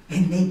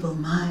enable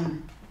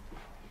mine.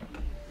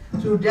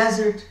 Through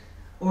desert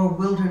or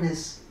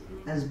wilderness,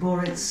 as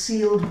bore its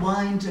sealed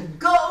wine to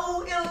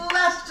go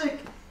elastic.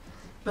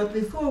 But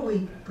before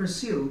we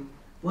pursue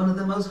one of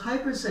the most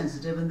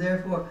hypersensitive and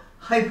therefore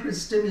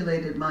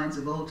hyperstimulated minds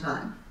of all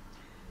time,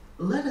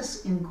 let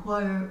us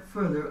inquire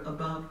further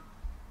about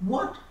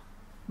what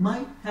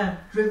might have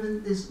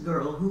driven this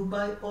girl, who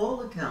by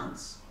all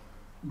accounts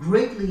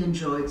greatly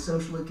enjoyed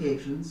social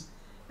occasions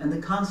and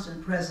the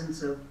constant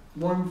presence of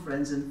warm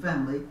friends and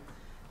family,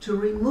 to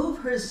remove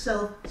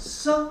herself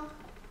so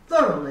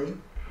thoroughly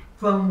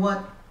from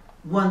what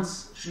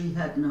once she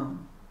had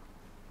known.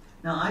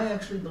 Now, I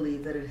actually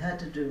believe that it had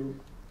to do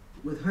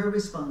with her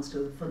response to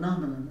the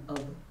phenomenon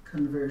of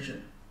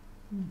conversion.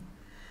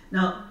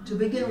 Now, to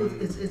begin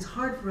with, it's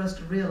hard for us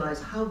to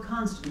realize how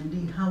constant,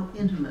 indeed how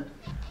intimate,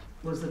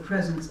 was the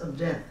presence of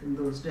death in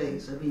those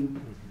days. I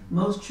mean,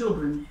 most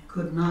children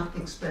could not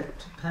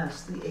expect to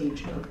pass the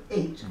age of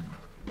 8.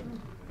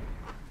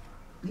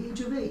 The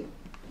age of 8.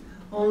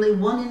 Only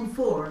 1 in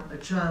 4, a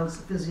child's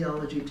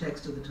physiology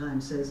text of the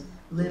time says,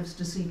 lives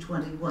to see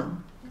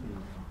 21.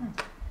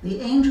 The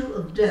angel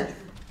of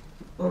death,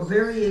 or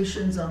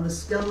variations on the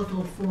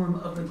skeletal form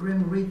of the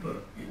Grim Reaper,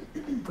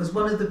 was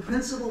one of the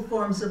principal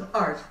forms of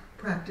art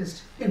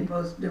practiced in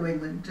most New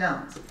England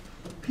towns.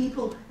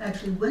 People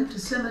actually went to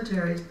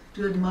cemeteries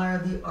to admire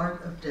the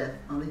art of death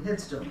on the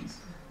headstones,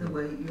 the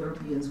way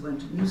Europeans went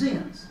to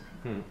museums.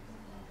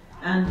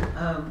 And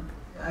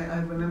I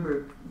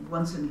remember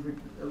once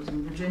I was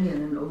in Virginia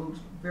in an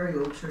very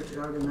old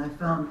churchyard, and I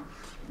found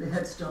the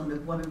headstone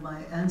of one of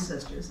my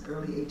ancestors,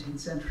 early 18th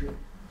century,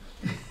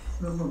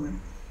 a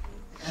woman.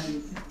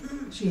 And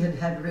she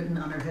had written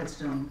on her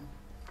headstone,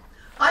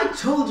 "I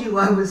told you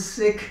I was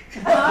sick."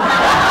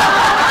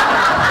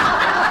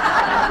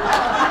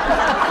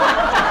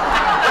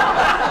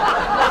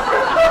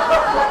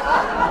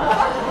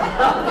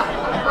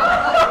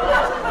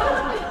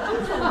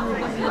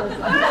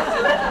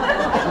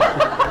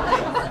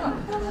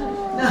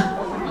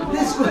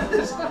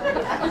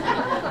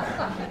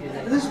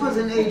 This was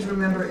an age,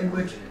 remember, in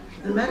which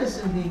the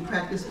medicine being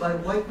practiced by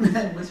white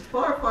men was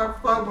far, far,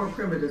 far more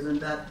primitive than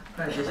that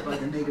practiced by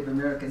the Native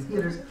American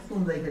healers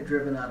whom they had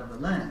driven out of the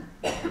land.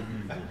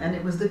 And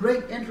it was the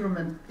great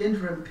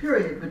interim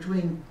period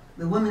between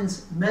the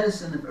women's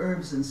medicine of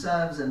herbs and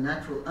salves and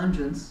natural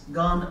unguents,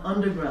 gone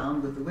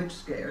underground with the witch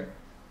scare,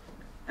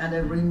 and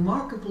a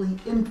remarkably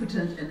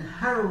impotent and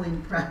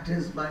harrowing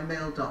practice by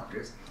male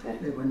doctors.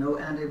 There were no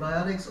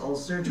antibiotics. All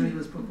surgery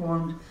was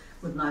performed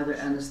with neither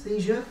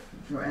anesthesia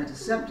nor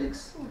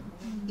antiseptics.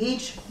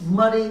 Each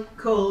muddy,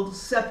 cold,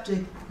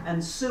 septic,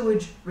 and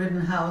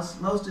sewage-ridden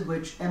house, most of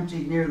which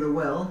emptied near the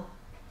well,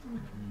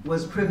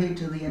 was privy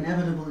to the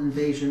inevitable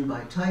invasion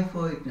by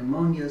typhoid,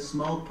 pneumonia,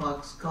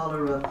 smallpox,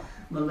 cholera,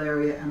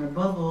 malaria, and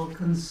above all,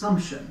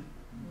 consumption,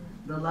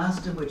 the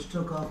last of which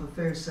took off a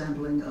fair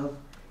sampling of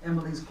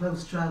Emily's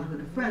close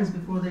childhood friends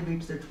before they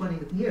reached their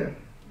 20th year.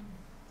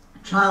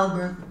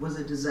 Childbirth was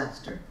a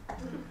disaster,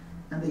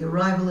 and the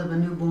arrival of a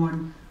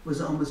newborn was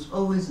almost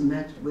always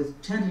met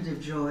with tentative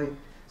joy,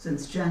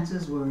 since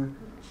chances were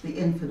the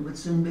infant would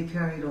soon be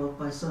carried off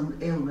by some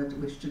ailment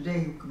which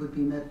today would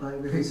be met by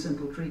very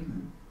simple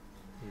treatment.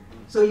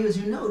 So as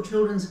you know,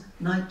 children's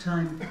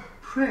nighttime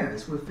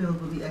prayers were filled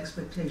with the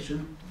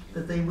expectation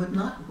that they would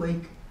not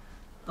wake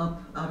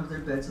up out of their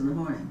beds in the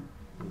morning.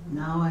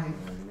 Now I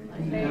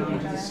lay down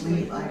to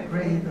sleep, I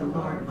pray the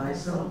Lord my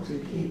soul to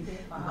keep.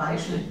 If I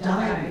should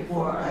die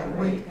before I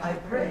wake, I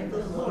pray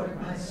the Lord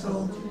my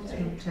soul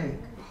to take.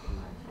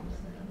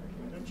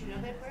 Don't you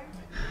know that prayer?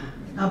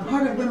 Now,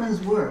 part of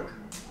women's work,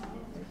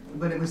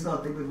 but it was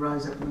thought they would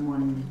rise up in the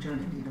morning in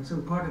eternity. So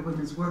part of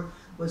women's work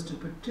was to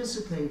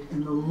participate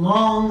in the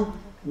long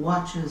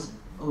watches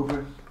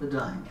over the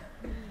dying.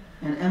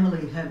 And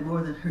Emily had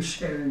more than her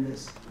share in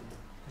this.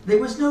 There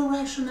was no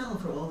rationale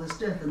for all this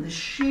death, and the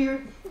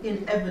sheer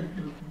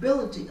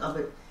inevitability of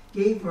it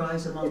gave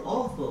rise among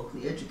all folk,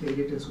 the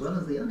educated as well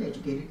as the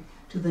uneducated,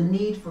 to the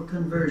need for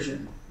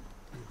conversion.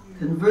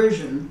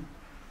 Conversion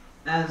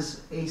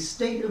as a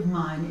state of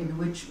mind in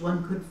which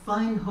one could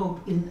find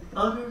hope in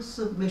utter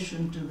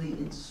submission to the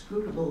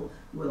inscrutable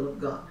will of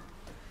God.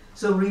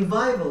 So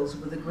revivals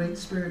were the great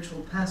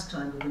spiritual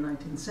pastime of the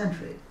 19th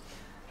century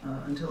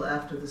until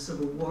after the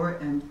Civil War,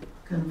 and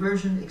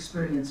conversion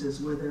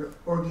experiences were their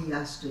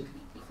orgiastic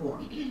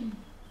form.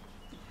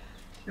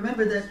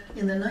 Remember that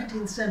in the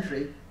 19th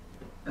century,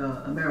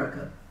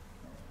 America,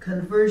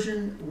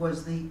 conversion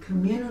was the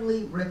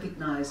communally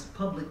recognized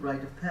public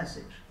rite of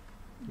passage.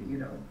 You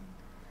know,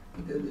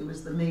 it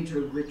was the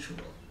major ritual.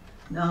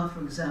 Now,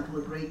 for example,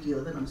 a great deal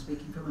of it, I'm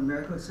speaking from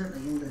America,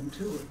 certainly England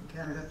too, and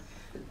Canada,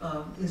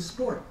 is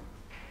sport.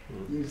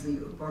 Is the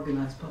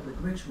organized public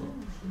ritual.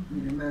 I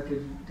mean, in America,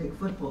 take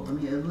football. I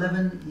mean,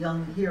 11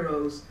 young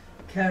heroes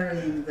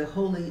carrying the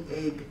holy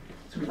egg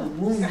through the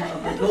womb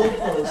of the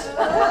goalpost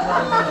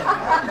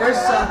while the Air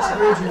Sox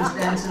virgins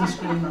dance and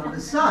scream on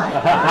the side.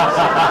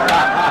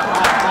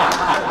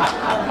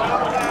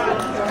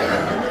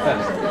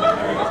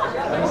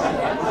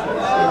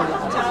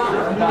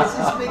 This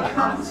has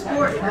become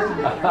sport, hasn't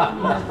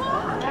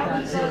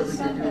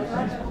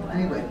it?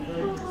 Anyway.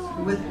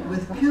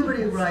 With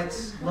puberty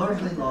rites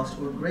largely lost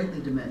or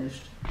greatly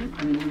diminished,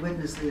 I mean, we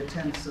witnessed the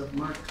attempts of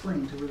Mark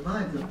Twain to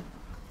revive them.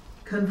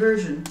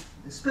 Conversion,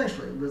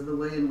 especially, was the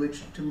way in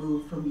which to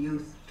move from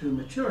youth to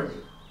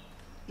maturity.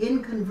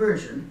 In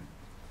conversion,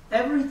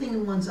 everything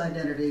in one's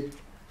identity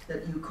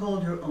that you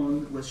called your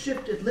own was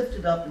shifted,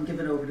 lifted up, and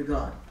given over to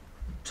God.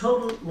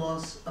 Total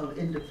loss of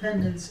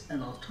independence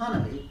and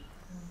autonomy,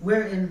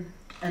 wherein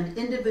an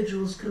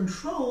individual's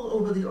control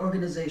over the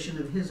organization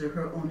of his or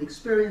her own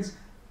experience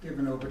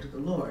given over to the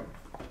Lord.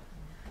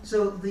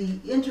 So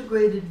the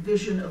integrated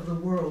vision of the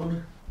world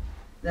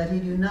that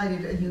had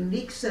united a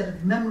unique set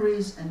of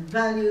memories and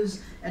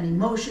values and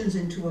emotions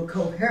into a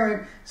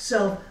coherent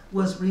self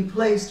was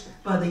replaced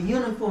by the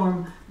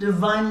uniform,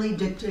 divinely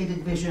dictated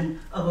vision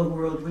of a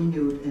world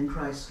renewed in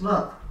Christ's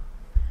love.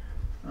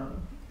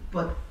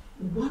 But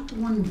what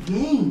one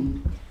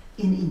gained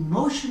in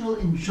emotional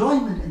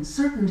enjoyment and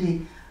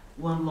certainty,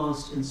 one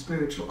lost in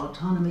spiritual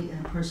autonomy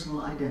and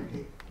personal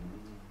identity.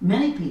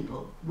 Many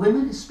people,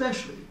 women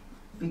especially,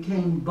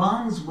 became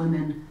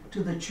bondswomen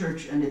to the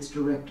church and its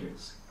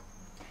directors.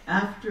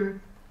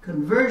 After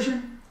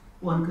conversion,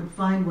 one could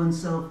find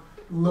oneself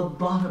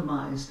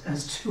lobotomized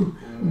as to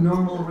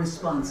normal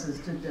responses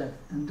to death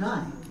and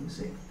dying, you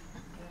see.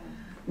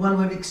 One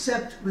would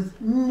accept with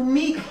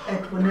meek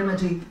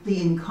equanimity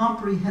the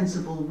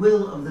incomprehensible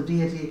will of the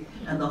deity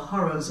and the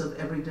horrors of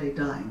everyday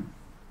dying.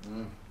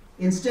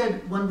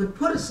 Instead, one would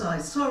put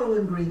aside sorrow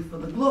and grief for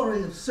the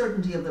glory of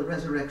certainty of the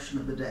resurrection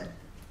of the dead.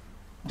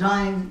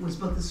 Dying was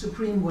but the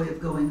supreme way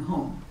of going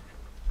home.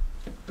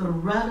 The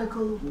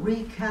radical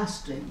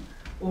recasting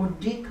or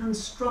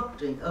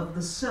deconstructing of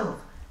the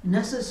self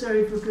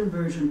necessary for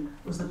conversion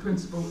was the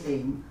principal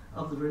aim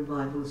of the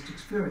revivalist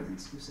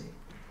experience, you see.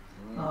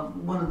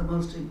 One of the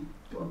most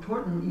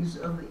important use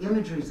of the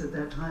imageries at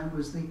that time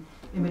was the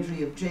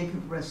imagery of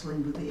Jacob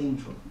wrestling with the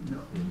angel. You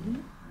know.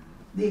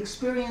 The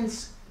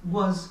experience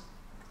was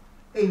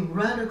a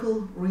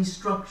radical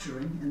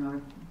restructuring, in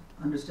our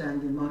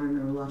understanding in modern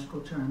neurological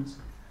terms,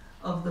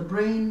 of the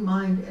brain,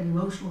 mind, and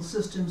emotional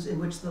systems in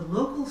which the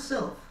local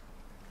self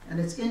and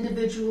its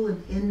individual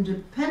and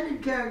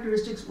independent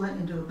characteristics went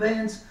into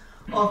abeyance,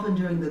 often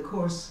during the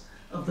course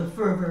of the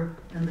fervor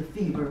and the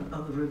fever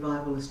of the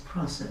revivalist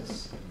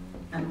process,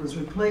 and was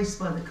replaced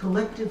by the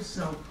collective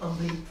self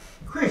of the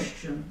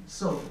Christian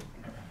soul,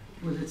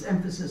 with its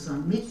emphasis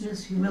on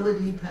meekness,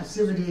 humility,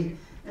 passivity,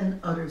 and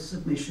utter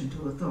submission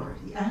to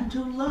authority, and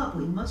to love.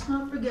 We must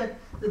not forget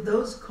that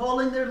those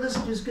calling their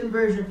listeners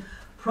conversion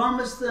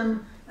promised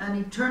them an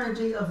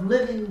eternity of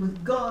living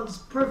with God's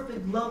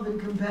perfect love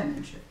and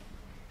companionship.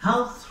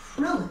 How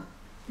thrilling,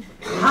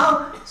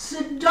 how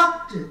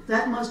seductive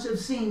that must have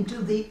seemed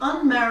to the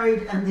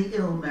unmarried and the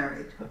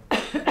ill-married.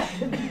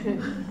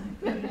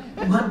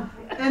 One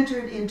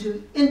entered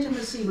into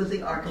intimacy with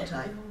the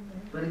archetype,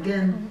 but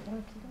again,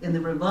 in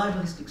the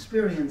revivalist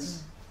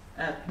experience,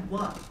 at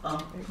what a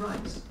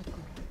price.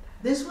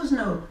 This was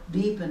no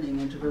deepening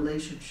into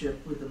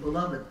relationship with the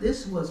beloved.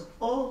 This was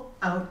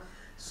all-out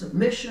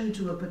submission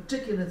to a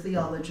particular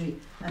theology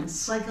and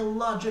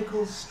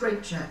psychological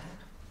straitjacket.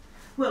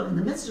 Well, in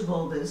the midst of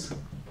all this,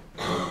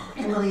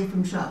 Emily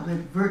from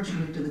childhood,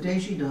 virtually to the day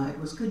she died,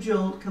 was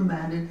cajoled,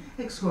 commanded,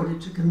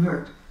 exhorted to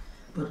convert.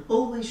 But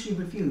always she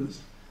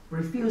refused,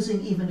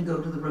 refusing even to go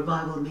to the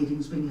revival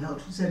meetings being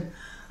held. She said,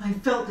 "I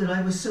felt that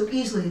I was so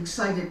easily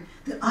excited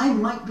that I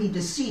might be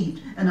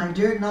deceived, and I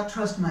dared not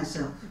trust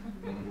myself."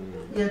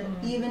 Yet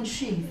even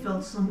she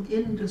felt some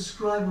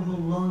indescribable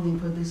longing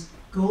for this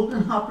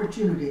golden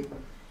opportunity.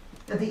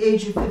 At the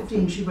age of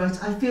 15, she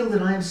writes, "I feel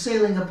that I am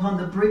sailing upon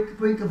the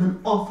brink of an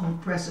awful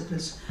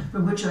precipice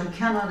from which I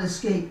cannot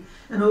escape,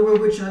 and over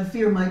which I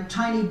fear my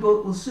tiny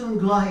boat will soon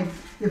glide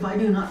if I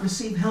do not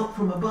receive help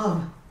from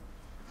above.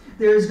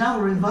 There is now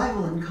a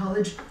revival in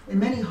college, and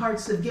many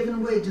hearts have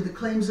given way to the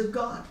claims of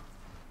God."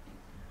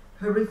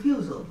 Her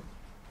refusal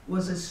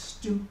was a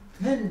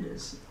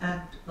stupendous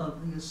act of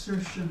the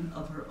assertion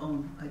of her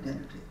own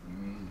identity.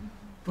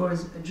 For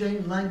as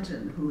Jane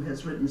Langton, who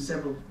has written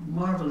several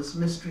marvelous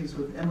mysteries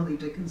with Emily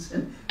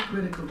Dickinson,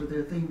 critical to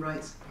their theme,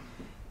 writes,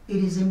 "It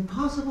is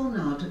impossible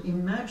now to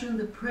imagine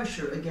the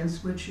pressure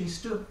against which she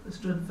stood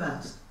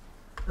fast.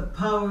 The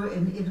power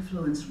and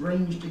influence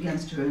ranged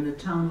against her in a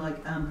town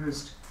like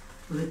Amherst,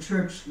 where the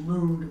church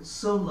loomed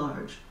so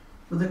large,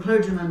 where the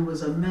clergyman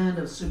was a man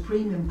of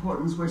supreme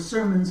importance, where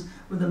sermons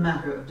were the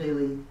matter of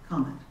daily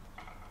comment."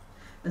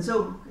 And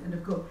so, and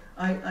of course,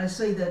 I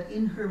say that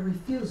in her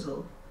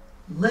refusal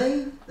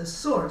lay the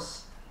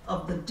source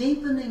of the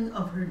deepening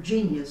of her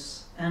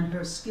genius and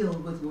her skill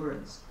with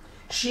words.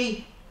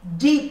 She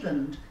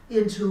deepened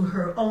into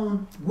her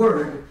own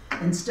word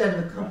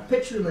instead of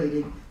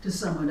capitulating to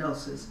someone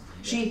else's.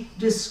 She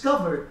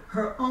discovered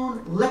her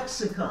own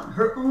lexicon,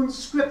 her own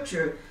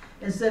scripture,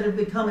 instead of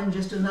becoming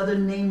just another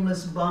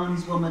nameless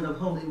bondswoman of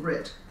Holy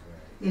Writ.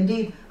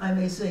 Indeed, I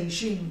may say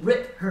she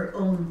writ her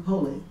own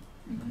holy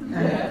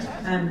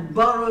and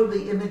borrowed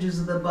the images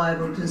of the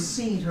Bible to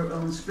seed her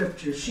own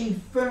scripture.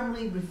 She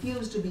firmly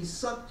refused to be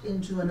sucked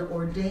into an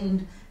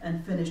ordained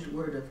and finished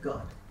word of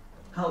God,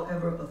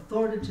 however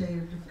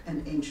authoritative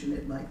and ancient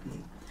it might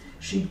be.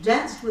 She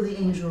danced with the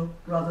angel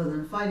rather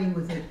than fighting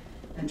with it,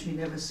 and she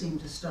never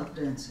seemed to stop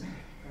dancing.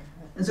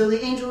 And so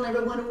the angel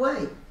never went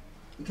away.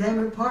 Became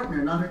her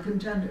partner, not her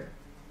contender.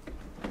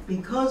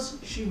 Because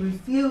she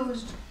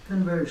refused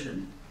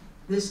conversion,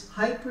 this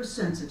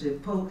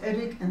hypersensitive,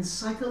 poetic, and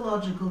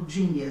psychological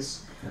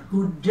genius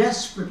who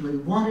desperately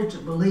wanted to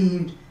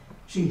believe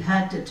she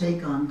had to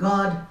take on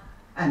God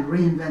and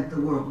reinvent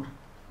the world,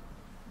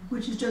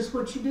 which is just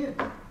what she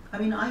did. I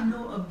mean, I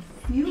know of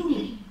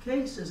few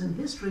cases in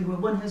history where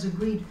one has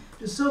agreed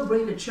to so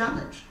great a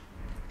challenge,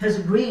 has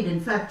agreed, in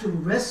fact, to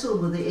wrestle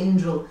with the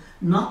angel,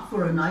 not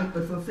for a night,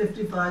 but for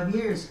 55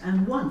 years,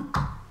 and won.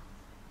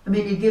 I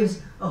mean, it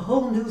gives a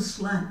whole new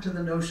slant to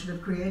the notion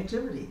of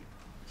creativity.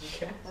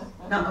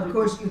 Now, of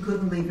course, you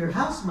couldn't leave your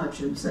house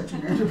much in such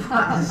an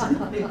enterprise.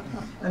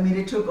 I mean,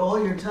 it took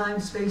all your time,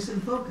 space,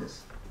 and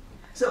focus.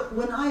 So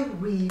when I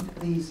read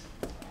these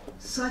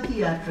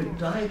psychiatric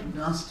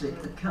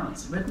diagnostic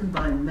accounts written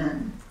by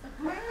men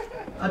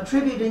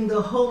attributing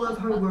the whole of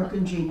her work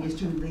and genius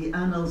to the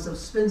annals of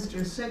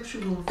spinster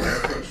sexual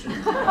frustration.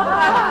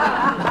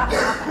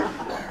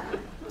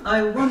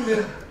 I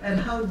wonder at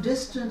how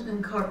distant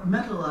and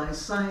compartmentalized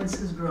science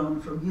has grown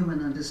from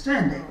human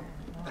understanding.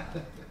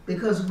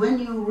 Because when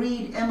you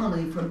read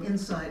Emily from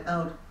inside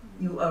out,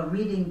 you are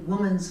reading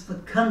woman's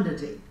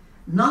fecundity,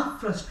 not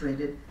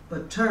frustrated,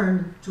 but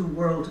turned to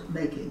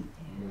world-making.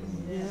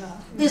 Yeah.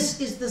 This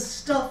is the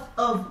stuff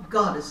of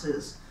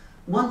goddesses,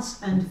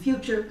 once and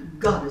future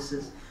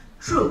goddesses.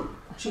 True,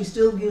 she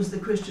still used the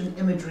Christian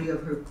imagery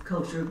of her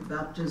culture,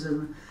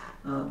 baptism,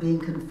 being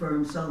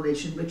confirmed,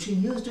 salvation, but she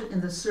used it in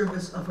the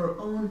service of her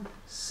own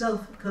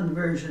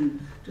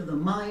self-conversion to the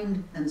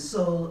mind and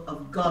soul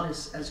of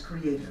goddess as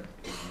creator.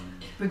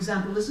 For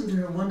example, listen to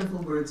her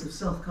wonderful words of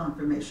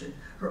self-confirmation,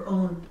 her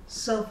own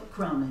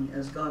self-crowning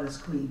as goddess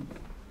queen.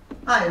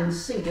 I am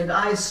seated,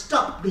 I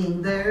stopped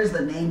being theirs,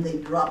 the name they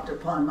dropped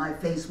upon my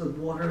face with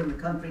water in the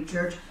country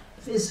church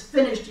is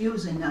finished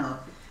using now.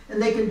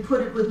 And they can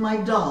put it with my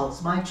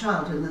dolls, my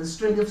childhood, and the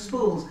string of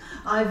spools.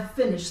 I've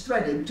finished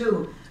threading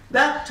too.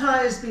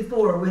 Baptized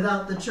before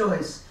without the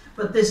choice,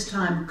 but this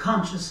time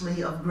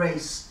consciously of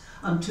grace,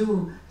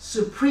 unto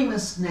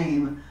supremest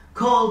name,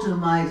 called to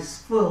my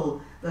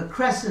full, the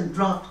crescent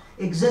dropped,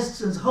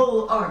 existence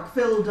whole arc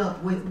filled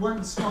up with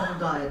one small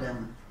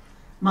diadem.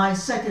 My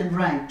second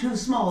rank, too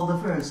small the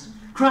first,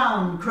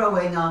 crown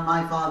crowing on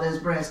my father's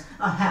breast,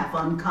 a half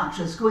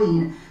unconscious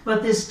queen,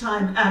 but this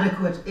time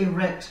adequate,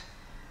 erect,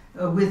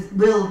 with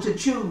will to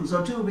choose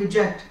or to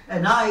reject,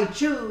 and I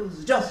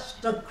choose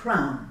just a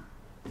crown.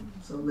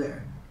 So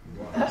there.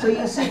 Wow. So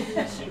you see,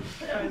 it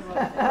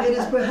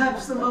is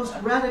perhaps the most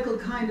radical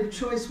kind of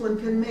choice one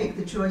can make,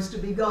 the choice to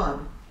be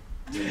God.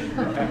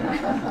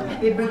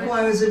 It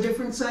requires a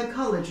different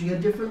psychology, a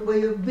different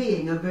way of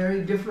being, a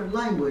very different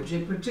language.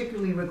 It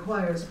particularly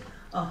requires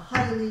a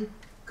highly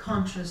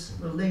conscious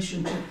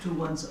relationship to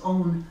one's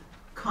own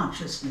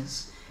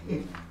consciousness.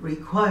 It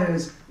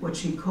requires what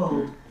she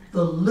called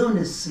the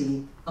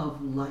lunacy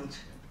of light.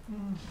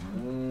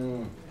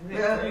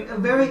 A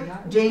very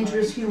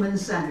dangerous human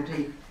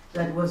sanity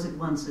that was at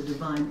once a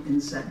divine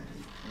insanity.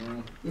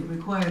 It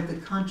required the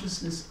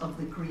consciousness of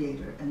the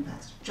Creator, and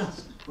that's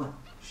just what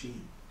she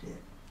did.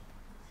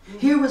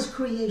 Here was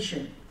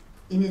creation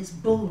in its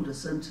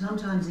boldest and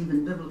sometimes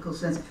even biblical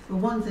sense. For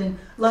one thing,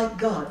 like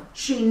God,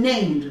 she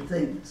named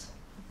things.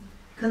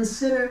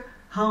 Consider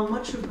how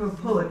much of her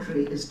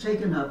poetry is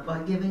taken up by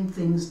giving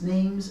things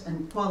names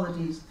and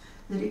qualities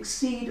that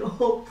exceed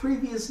all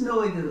previous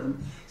knowing of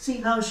them. See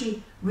how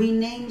she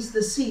renames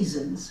the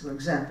seasons, for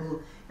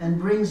example, and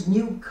brings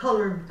new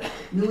color,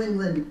 New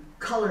England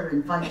color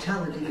and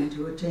vitality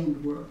into a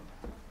tamed world.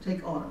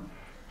 Take autumn.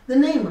 The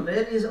name of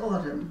it is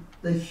autumn.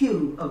 The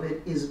hue of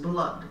it is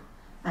blood,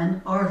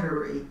 an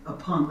artery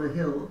upon the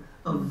hill,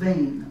 a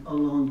vein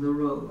along the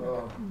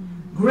road.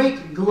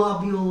 Great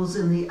globules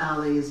in the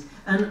alleys,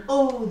 and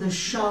oh, the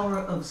shower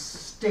of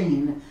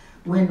stain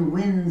when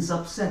winds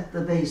upset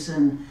the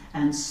basin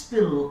and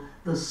spill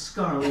the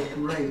scarlet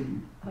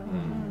rain.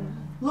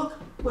 Look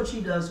what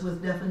she does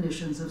with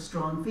definitions of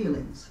strong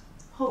feelings.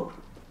 Hope.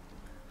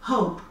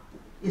 Hope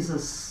is a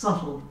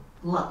subtle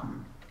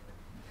glutton.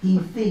 He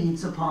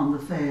feeds upon the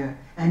fair,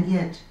 and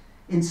yet,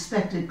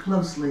 inspected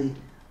closely,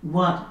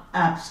 what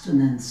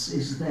abstinence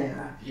is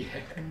there? Yeah.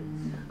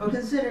 Or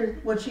consider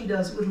what she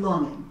does with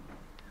longing.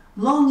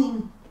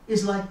 Longing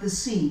is like the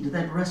seed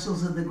that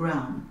wrestles in the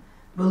ground,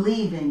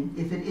 believing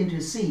if it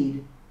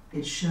intercede,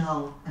 it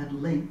shall at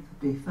length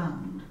be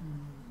found.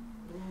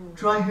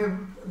 Try her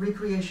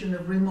recreation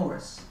of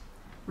remorse.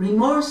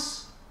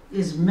 Remorse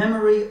is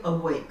memory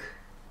awake.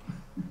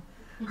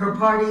 Her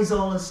party's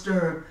all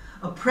astir,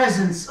 a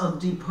presence of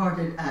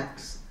departed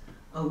acts,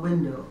 a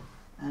window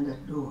and a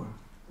door.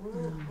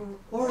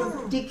 Or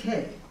of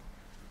decay.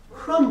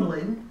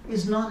 Crumbling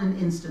is not an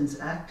instant's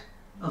act,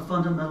 a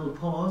fundamental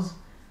pause.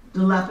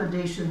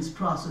 Dilapidation's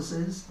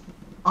processes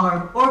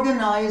are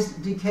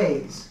organized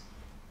decays.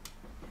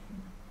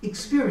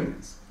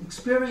 Experience.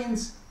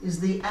 Experience is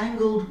the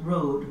angled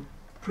road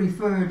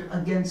preferred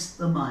against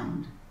the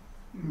mind.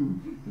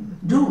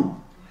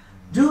 Doom.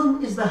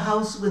 Doom is the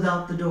house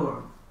without the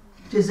door.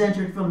 'Tis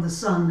entered from the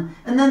sun,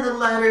 and then the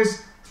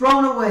ladder's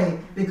thrown away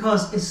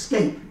because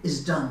escape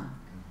is done.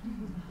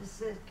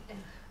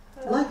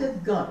 Like a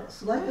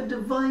goddess, like a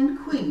divine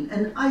queen,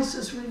 an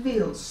Isis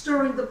revealed,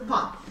 stirring the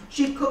pot.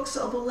 She cooks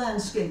up a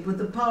landscape with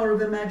the power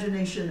of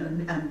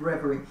imagination and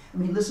reverie. I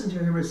mean, listen to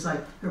her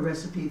recite her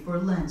recipe for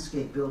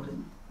landscape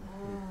building.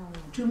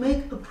 To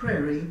make a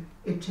prairie,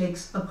 it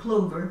takes a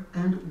clover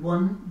and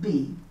one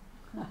bee.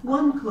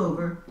 One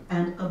clover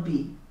and a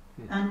bee,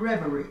 and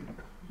reverie.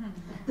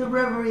 The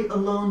reverie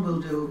alone will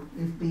do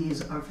if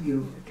bees are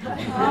few.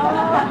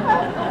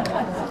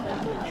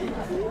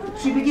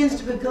 She begins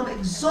to become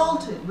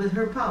exalted with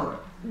her power.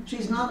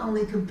 She's not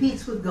only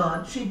competes with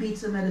God, she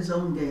beats him at his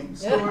own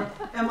games. For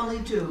Emily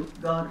too,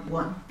 God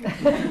won.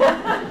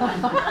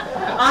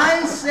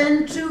 I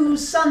send 2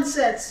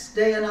 sunsets,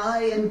 Day and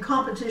I in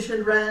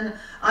competition ran.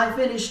 I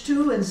finished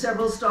 2 and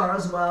several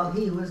stars while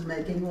he was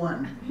making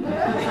 1.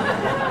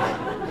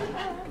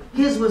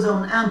 His was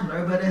on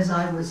ampler, but as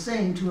I was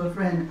saying to a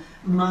friend,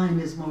 mine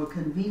is more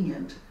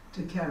convenient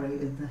to carry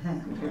in the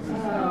hand.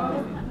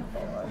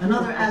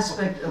 Another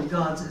aspect of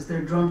gods is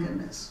their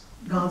drunkenness.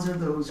 Gods are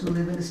those who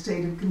live in a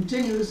state of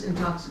continuous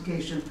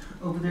intoxication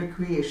over their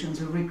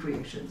creations or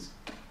recreations.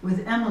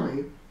 With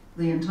Emily,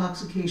 the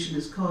intoxication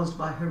is caused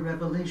by her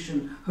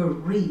revelation, her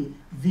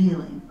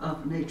revealing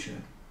of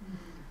nature.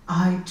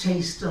 I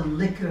taste a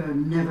liquor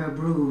never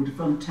brewed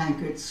from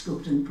tankards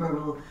scooped in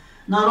pearl.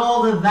 Not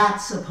all the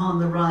vats upon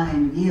the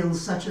Rhine yield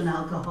such an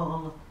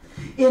alcohol.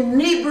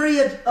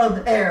 Inebriate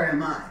of air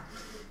am I,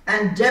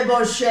 and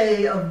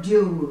debauchee of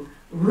dew,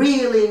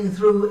 reeling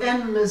through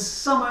endless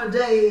summer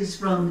days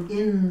from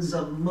inns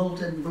of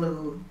molten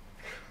blue.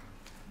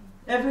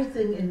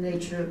 Everything in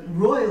nature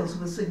roils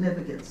with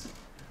significance.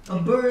 A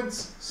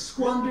bird's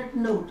squandered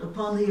note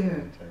upon the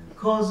air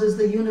causes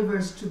the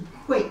universe to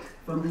quake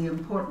from the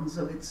importance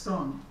of its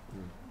song.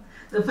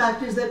 The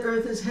fact is that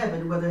earth is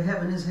heaven, whether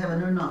heaven is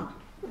heaven or not.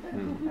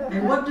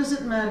 And what does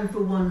it matter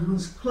for one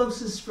whose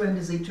closest friend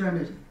is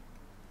eternity?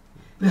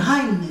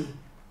 Behind me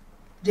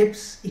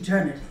dips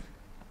eternity.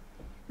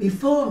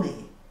 Before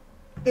me,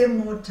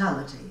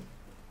 immortality.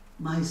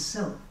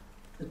 Myself,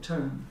 the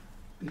term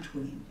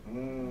between.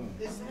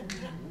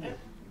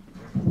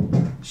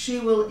 She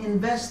will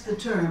invest the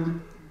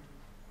term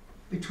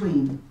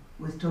between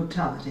with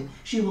totality.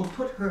 She will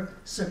put her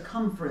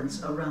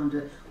circumference around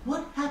it.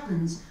 What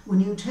happens when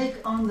you take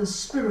on the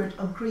spirit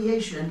of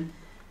creation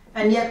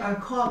and yet are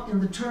caught in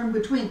the term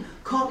between,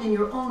 caught in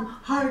your own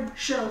hard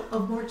shell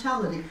of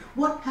mortality?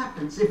 What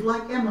happens if,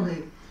 like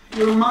Emily,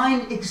 your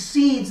mind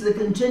exceeds the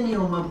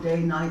continuum of day,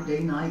 night, day,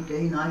 night,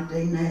 day, night,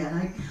 day,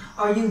 night?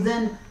 Are you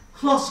then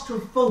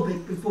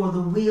claustrophobic before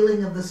the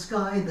wheeling of the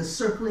sky, the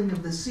circling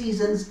of the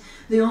seasons?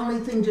 The only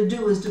thing to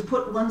do is to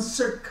put one's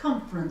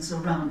circumference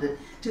around it,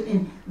 to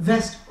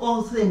invest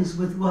all things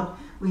with what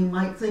we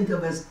might think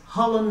of as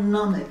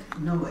holonomic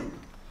knowing.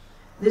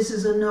 This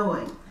is a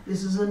knowing.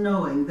 This is a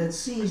knowing that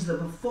sees the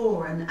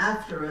before and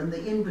after and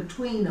the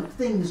in-between of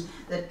things,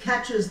 that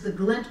catches the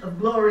glint of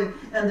glory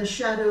and the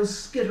shadows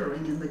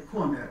skittering in the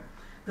corner.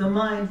 The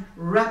mind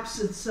wraps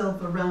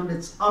itself around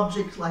its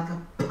object like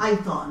a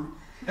python,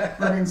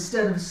 but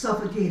instead of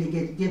suffocating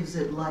it, gives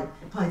it life.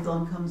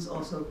 Python comes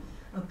also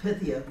a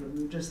Pythia.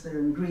 We were just there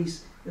in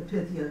Greece. The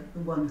Pythia, the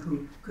one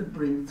who could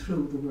bring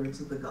through the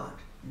words of the god,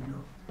 you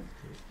know.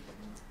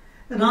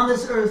 And on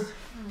this earth,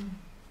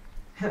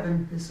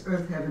 heaven, this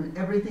earth heaven,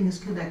 everything is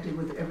connected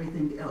with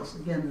everything else.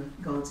 Again,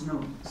 the gods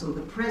know. So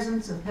the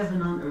presence of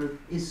heaven on earth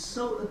is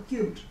so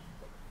acute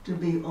to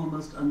be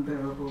almost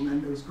unbearable. And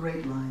then those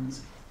great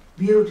lines,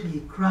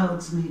 beauty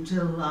crowds me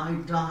till I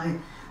die.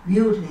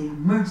 Beauty,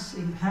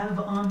 mercy have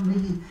on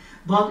me.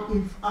 But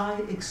if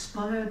I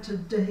expire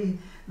today,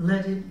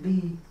 let it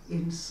be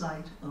in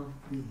sight of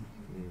thee.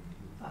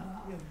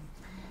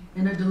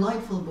 In a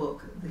delightful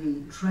book,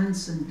 The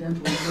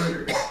Transcendental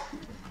Murders,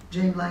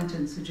 Jane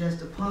Langton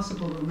suggests a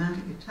possible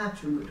romantic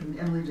attachment between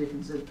Emily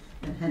Dickinson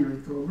and Henry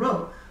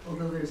Thoreau,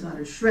 although there's not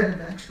a shred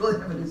of actual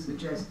evidence to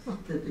suggest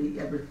that they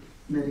ever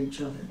met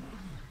each other.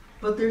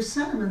 But their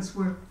sentiments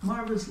were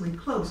marvelously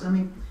close. I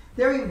mean,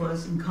 there he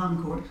was in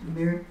Concord, a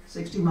mere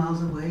 60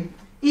 miles away,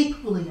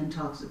 equally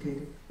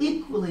intoxicated,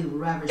 equally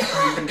ravished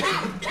by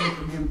nature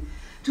from him,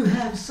 to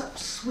have such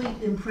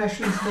sweet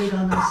impressions made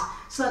on us,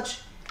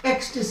 such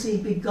ecstasy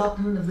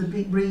begotten of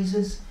the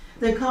breezes.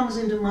 There comes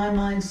into my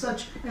mind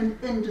such an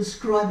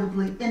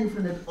indescribably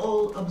infinite,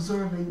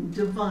 all-absorbing,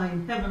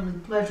 divine, heavenly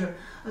pleasure,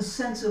 a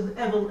sense of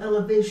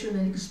elevation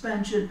and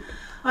expansion.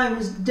 I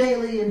was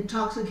daily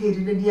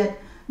intoxicated, and yet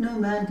no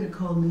man could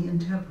call me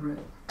intemperate.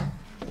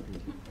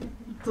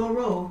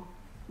 Thoreau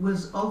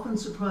was often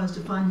surprised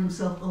to find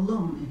himself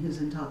alone in his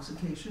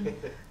intoxication,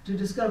 to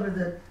discover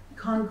that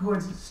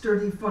Concord's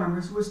sturdy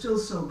farmers were still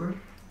sober.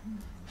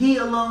 He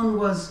alone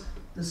was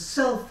the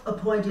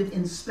self-appointed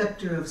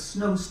inspector of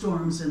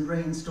snowstorms and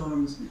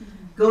rainstorms,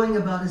 going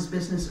about his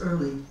business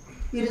early.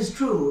 It is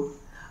true,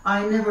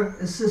 I never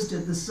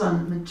assisted the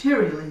sun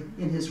materially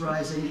in his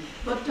rising,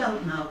 but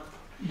doubt not,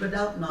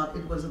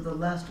 it was of the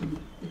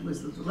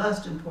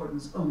last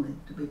importance only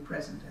to be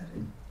present at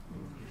it.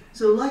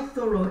 So like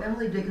Thoreau,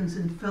 Emily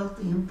Dickinson felt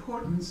the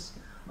importance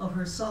of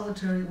her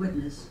solitary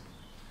witness.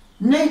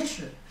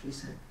 Nature, she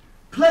said,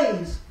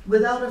 plays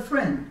without a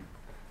friend.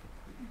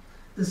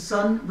 The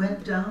sun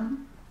went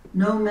down,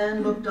 no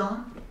man looked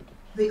on,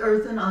 the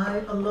earth and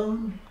I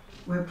alone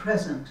were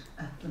present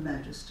at the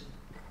majesty.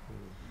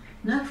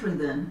 Naturally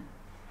then,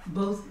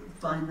 both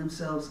find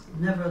themselves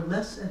never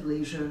less at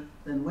leisure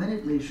than when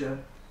at leisure,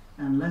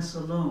 and less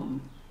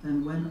alone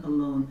than when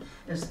alone.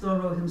 As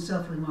Thoreau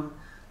himself remarked,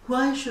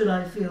 why should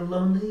I feel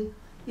lonely?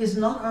 Is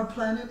not our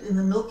planet in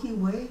the Milky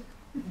Way?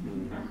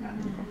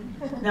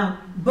 Now,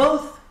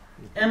 both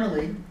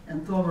Emily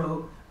and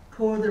Thoreau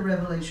pour the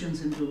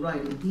revelations into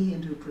writing, he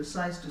into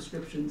precise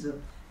descriptions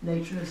of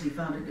nature as he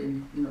found it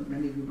in,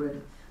 many of you read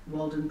it,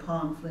 Walden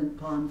Pond, Flint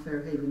Pond,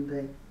 Fairhaven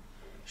Bay.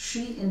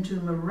 She into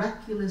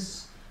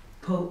miraculous,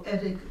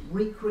 poetic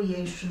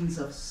recreations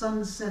of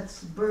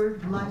sunsets,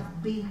 bird life,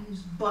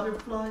 bees,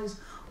 butterflies,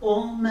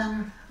 all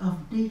manner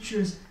of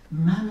nature's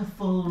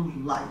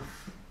manifold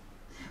life.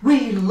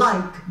 We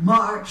like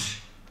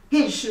March.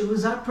 His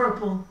shoes are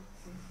purple.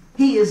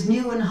 He is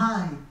new and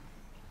high.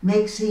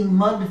 Makes he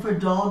mud for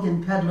dog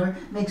and peddler,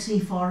 makes he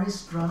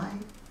forest dry.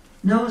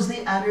 Knows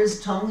the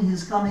adder's tongue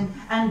his coming,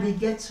 and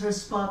begets her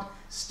spot.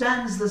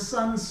 Stands the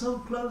sun so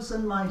close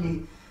and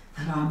mighty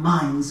that our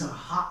minds are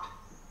hot.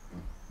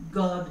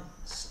 God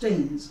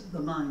stains the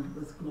mind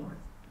with glory.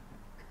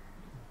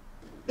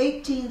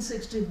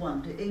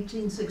 1861 to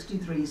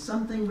 1863,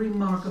 something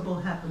remarkable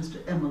happens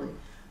to Emily.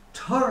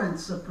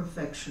 Torrents of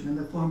perfection in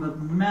the form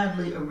of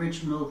madly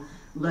original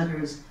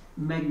letters,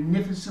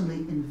 magnificently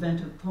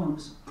inventive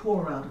poems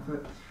pour out of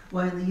her.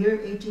 Why, in the year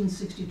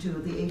 1862,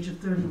 at the age of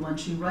 31,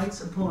 she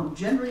writes a poem,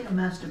 generally a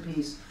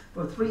masterpiece,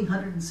 for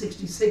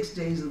 366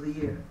 days of the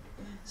year.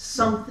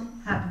 Something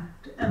happened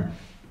to Emily.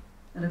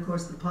 And of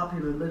course, the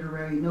popular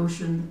literary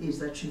notion is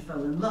that she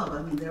fell in love.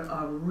 I mean, there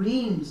are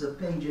reams of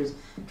pages,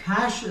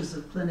 caches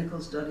of clinical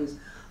studies,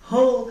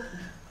 whole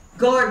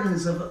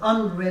gardens of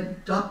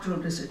unread doctoral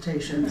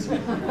dissertations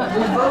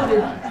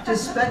devoted to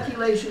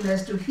speculation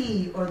as to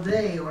he or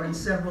they, or in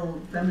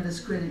several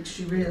feminist critics,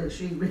 she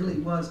really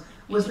was.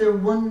 Was there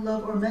one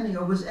love or many,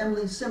 or was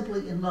Emily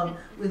simply in love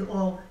with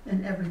all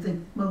and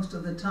everything most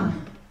of the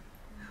time?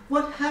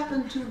 What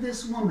happened to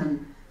this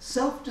woman,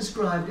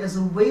 self-described as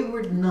a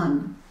wayward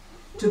nun,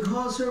 to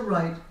cause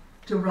her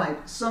to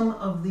write some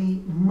of the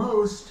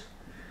most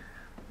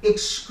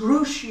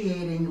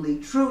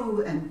excruciatingly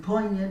true and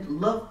poignant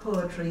love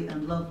poetry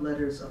and love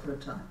letters of her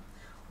time?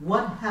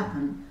 What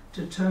happened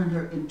to turn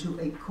her into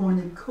a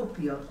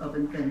cornucopia of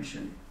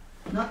invention?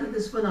 Not that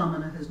this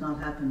phenomena has not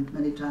happened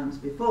many times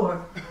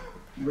before.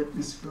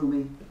 Witness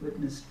Rumi,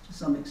 witness to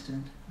some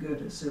extent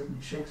Goethe,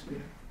 certainly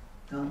Shakespeare,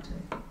 Dante.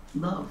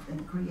 Love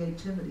and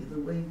creativity, the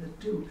way the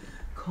two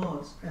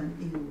cause an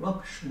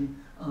eruption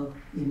of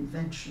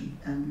invention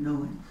and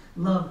knowing.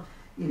 Love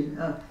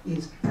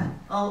is an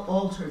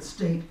altered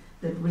state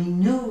that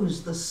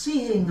renews the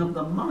seeing of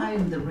the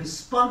mind, the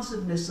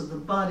responsiveness of the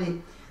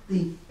body,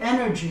 the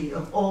energy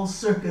of all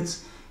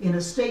circuits. In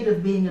a state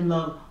of being in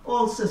love,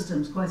 all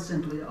systems, quite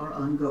simply, are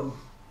on go.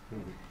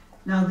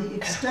 Now, the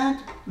extant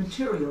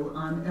material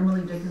on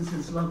Emily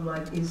Dickinson's love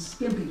life is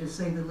skimpy, to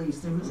say the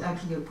least. There was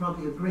actually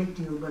probably a great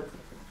deal, but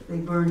they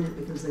burned it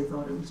because they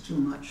thought it was too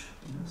much,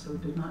 so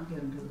it did not get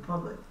into the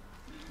public.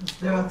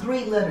 There are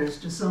 3 letters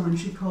to someone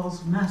she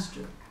calls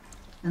Master,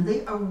 and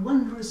they are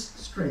wondrous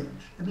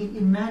strange. I mean,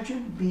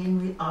 imagine being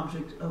the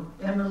object of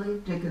Emily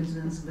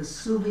Dickinson's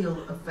Vesuvial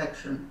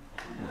affection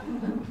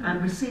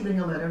and receiving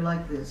a letter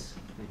like this.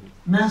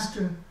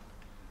 Master,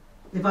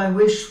 if I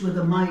wish with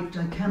a might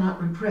I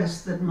cannot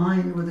repress that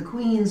mine were the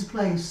Queen's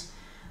place,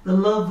 the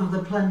love of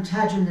the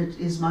Plantagenet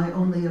is my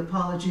only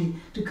apology,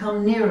 to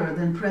come nearer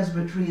than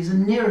presbyteries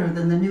and nearer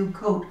than the new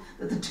coat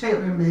that the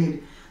tailor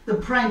made. The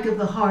prank of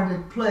the heart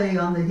at play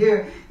on the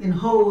here in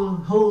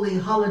holy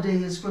holiday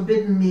is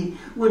forbidden me.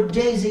 Would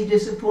Daisy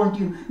disappoint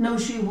you? No,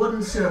 she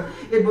wouldn't, sir.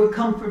 It were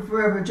comfort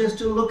forever just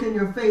to look in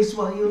your face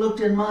while you looked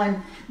in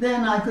mine.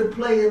 Then I could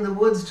play in the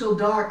woods till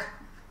dark.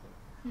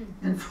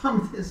 And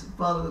from this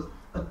follows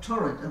a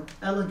torrent of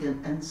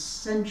elegant and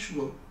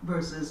sensual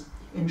verses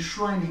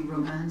enshrining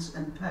romance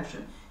and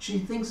passion. She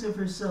thinks of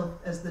herself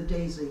as the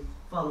daisy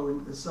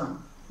following the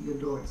sun, the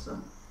adored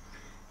sun.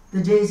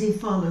 The daisy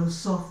follows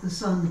soft the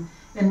sun,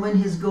 and when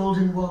his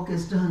golden walk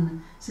is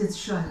done, sits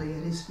shyly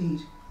at his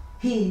feet.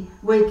 He,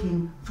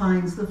 waking,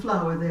 finds the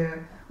flower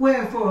there.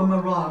 Wherefore,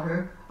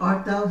 marauder,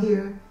 art thou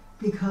here?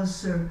 Because,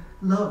 sir,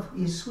 love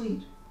is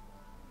sweet.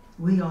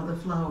 We are the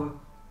flower,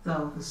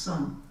 thou the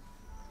sun.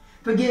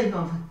 Forgive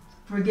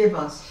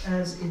us,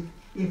 as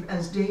if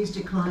as days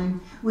decline,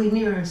 we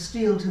nearer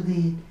steal to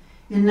thee,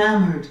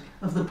 enamored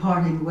of the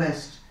parting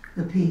west,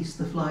 the peace,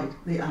 the flight,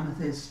 the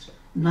amethyst,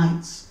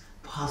 night's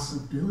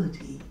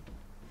possibility.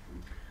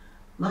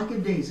 Like a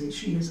daisy,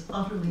 she is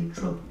utterly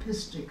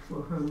tropistic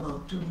for her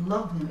love. To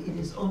love him, it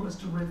is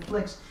almost to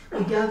reflect.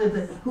 We gather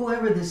that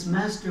whoever this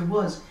master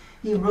was,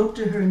 he wrote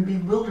to her in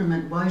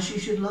bewilderment why she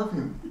should love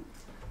him.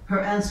 Her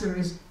answer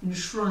is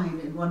enshrined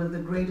in one of the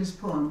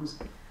greatest poems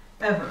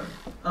ever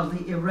of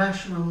the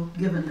irrational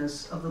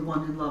givenness of the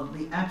one in love,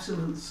 the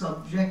absolute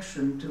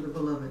subjection to the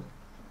beloved.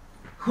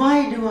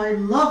 Why do I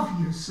love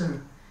you,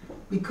 sir?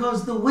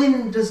 Because the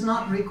wind does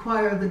not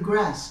require the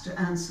grass to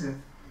answer.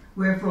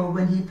 Wherefore,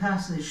 when he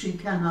passes, she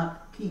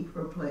cannot keep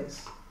her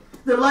place.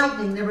 The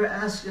lightning never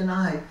asked an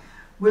eye.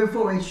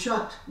 Wherefore it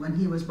shut when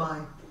he was by.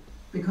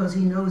 Because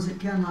he knows it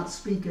cannot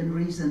speak in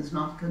reasons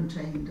not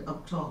contained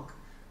of talk.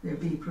 There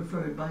be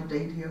preferred by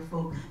daintier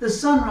folk. The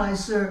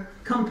sunrise, sir,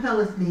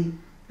 compelleth me,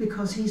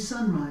 because he's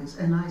sunrise,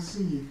 and I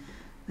see.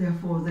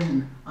 Therefore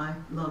then I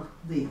love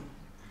thee.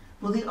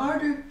 Well, the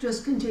ardor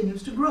just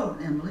continues to grow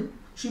in Emily.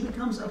 She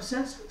becomes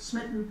obsessed,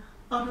 smitten,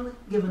 utterly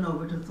given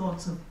over to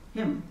thoughts of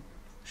him.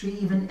 She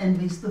even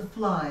envies the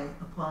fly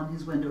upon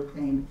his window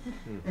pane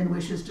and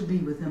wishes to be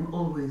with him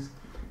always,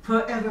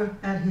 forever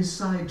at his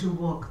side to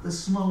walk, the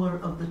smaller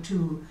of the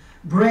two,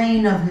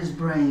 brain of his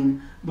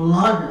brain,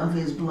 blood of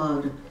his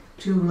blood,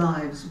 two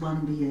lives,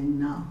 one being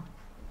now.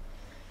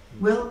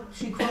 Well,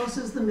 she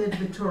crosses the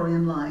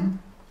mid-Victorian line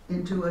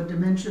into a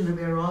dimension of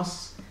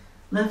eros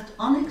left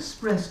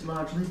unexpressed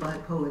largely by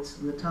poets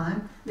of the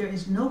time. There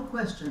is no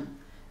question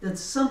that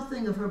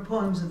something of her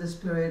poems of this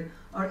period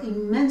are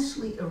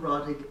immensely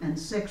erotic and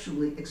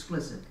sexually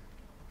explicit.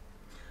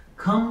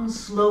 Come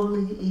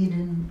slowly,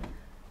 Eden,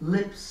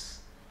 lips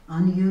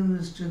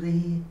unused to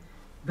thee,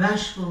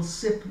 bashful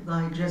sip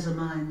thy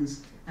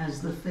jessamines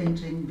as the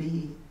fainting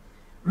bee.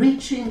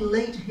 Reaching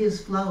late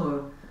his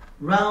flower,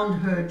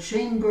 round her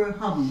chamber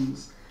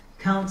hums,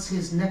 counts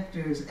his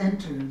nectars,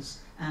 enters,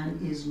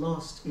 and is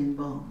lost in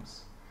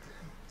balms.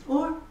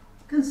 Or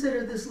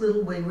consider this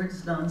little wayward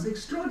nun's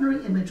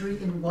extraordinary imagery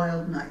in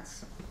Wild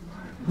Nights.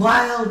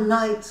 Wild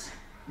nights,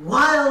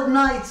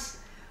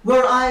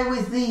 were I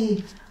with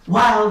thee,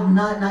 wild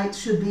nights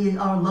should be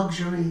our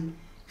luxury.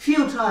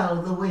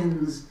 Futile the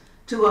winds,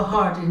 to a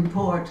heart in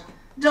port,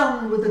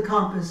 done with the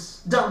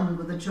compass, done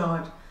with the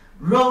chart,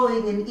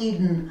 rowing in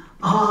Eden,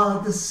 ah,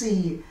 the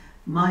sea,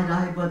 might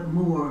I but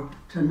moor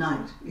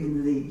tonight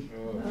in thee.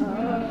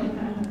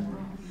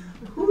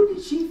 Who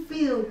did she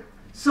feel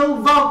so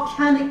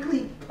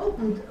volcanically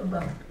potent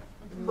about?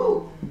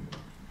 Who?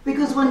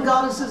 Because when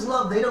goddesses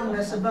love, they don't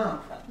mess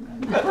about.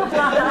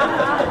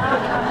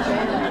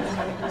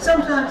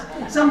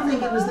 Sometimes some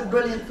think it was the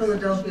brilliant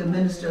Philadelphia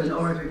minister and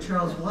orator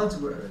Charles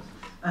Wadsworth,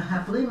 a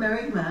happily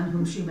married man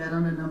whom she met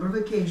on a number of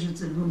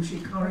occasions and whom she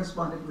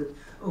corresponded with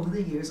over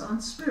the years on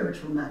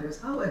spiritual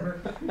matters.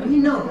 However, we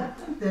know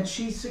that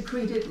she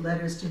secreted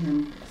letters to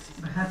him,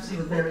 perhaps of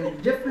a very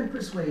different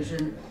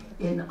persuasion,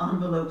 in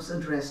envelopes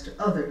addressed to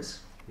others.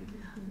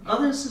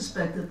 Others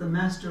suspect that the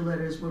master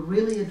letters were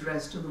really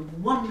addressed to the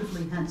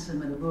wonderfully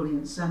handsome and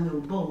ebullient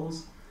Samuel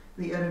Bowles,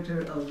 the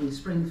editor of the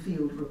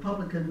Springfield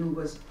Republican, who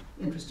was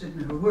interested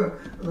in her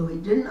work, although he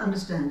didn't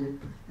understand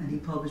it, and he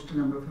published a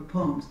number of her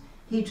poems.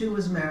 He too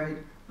was married,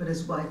 but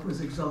his wife was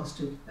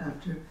exhausted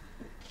after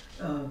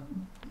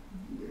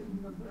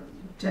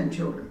 10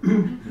 children.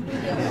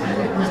 And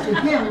it was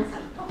to him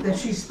that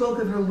she spoke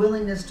of her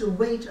willingness to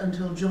wait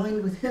until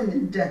joined with him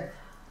in death,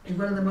 in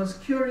one of the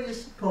most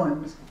curious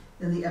poems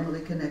in the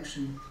Emily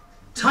connection.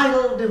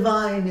 Title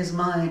divine is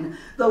mine,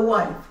 the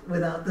wife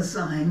without the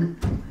sign.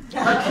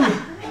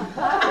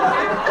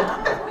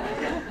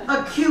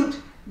 Acute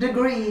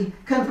degree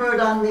conferred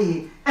on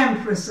me,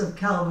 Empress of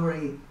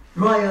Calvary,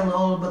 royal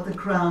all but the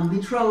crown,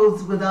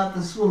 betrothed without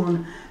the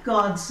swoon.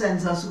 God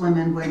sends us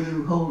women when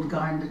you hold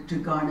garnet to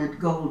garnet,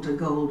 gold to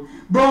gold,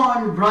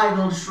 born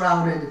bridal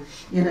shrouded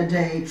in a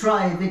day,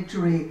 try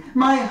victory.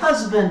 My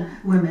husband,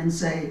 women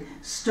say,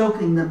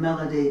 stoking the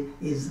melody,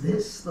 is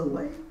this the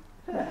way?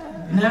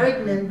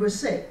 Married men were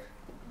safe.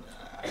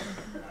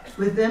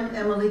 With them,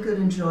 Emily could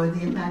enjoy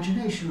the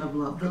imagination of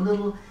love,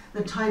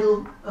 the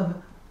title of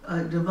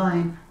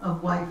divine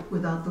of wife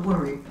without the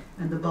worry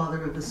and the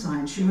bother of the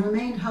sign. She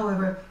remained,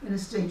 however, in a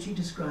state she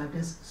described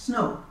as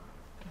snow,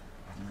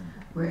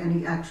 where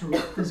any actual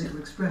physical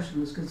expression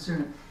was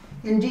concerned.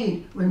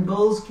 Indeed, when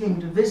Bowles came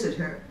to visit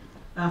her,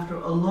 after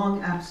a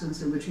long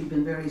absence in which he'd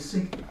been very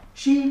sick,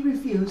 she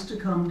refused to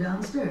come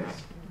downstairs,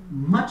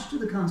 much to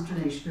the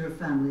consternation of her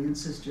family and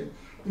sister.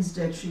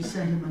 Instead, she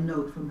sent him a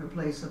note from her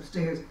place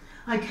upstairs.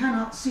 I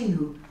cannot see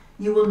you.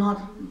 You will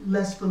not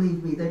less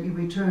believe me that you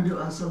return to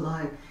us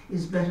alive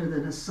is better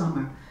than a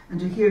summer, and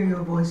to hear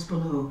your voice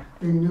below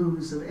than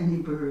news of any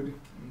bird.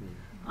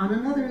 On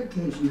another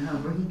occasion,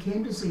 however, he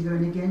came to see her,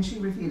 and again she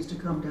refused to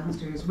come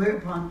downstairs,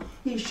 whereupon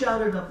he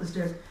shouted up the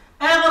stairs,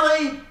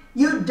 Emily,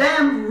 you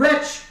damn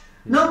wretch!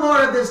 No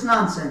more of this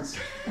nonsense.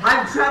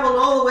 I've traveled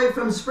all the way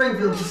from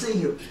Springfield to see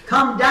you.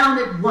 Come down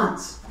at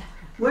once.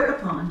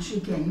 Whereupon she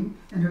came,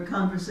 and her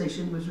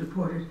conversation was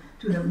reported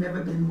to have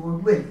never been more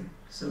witty.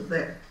 So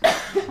there.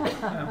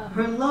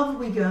 Her love,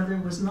 we gather,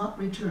 was not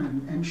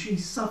returned, and she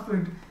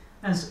suffered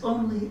as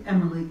only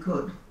Emily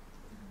could.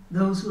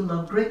 Those who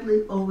love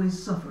greatly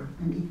always suffer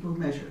in equal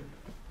measure.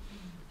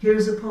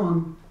 Here's a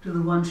poem to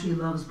the one she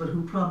loves, but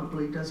who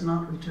probably does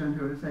not return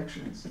her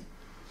affections.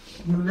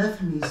 You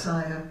left me,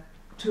 sire,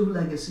 2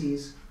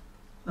 legacies,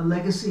 a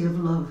legacy of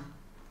love.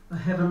 A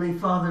heavenly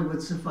father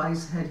would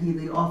suffice had he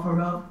the offer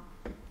of.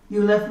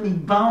 You left me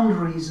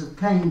boundaries of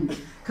pain,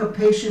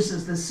 capacious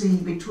as the sea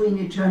between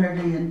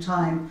eternity and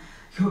time,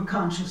 your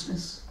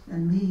consciousness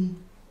and me.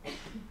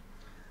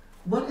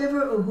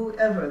 Whatever or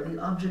whoever the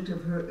object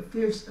of her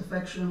fierce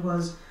affection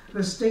was,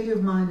 her state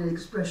of mind and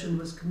expression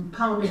was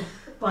compounded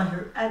by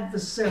her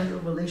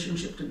adversarial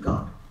relationship to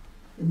God.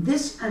 And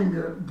this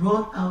anger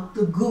brought out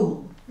the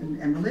ghoul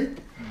in Emily,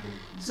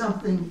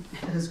 something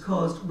that has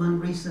caused one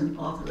recent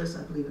authoress,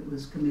 I believe it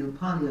was Camille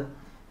Paglia,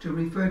 to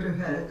refer to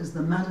her as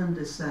the Madame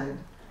de Sade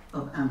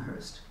of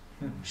Amherst.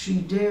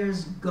 She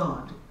dares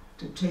God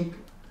to take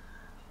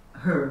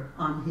her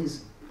on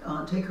his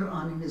take her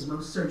on in his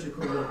most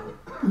surgical way.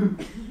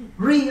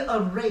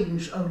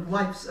 Rearrange a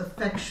wife's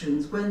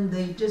affections when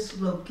they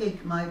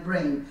dislocate my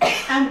brain,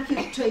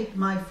 amputate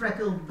my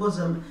freckled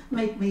bosom,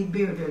 make me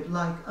bearded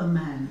like a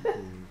man.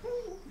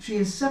 She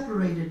is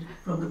separated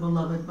from the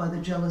beloved by the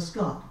jealous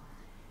God,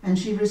 and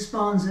she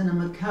responds in a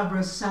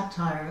macabre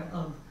satire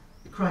of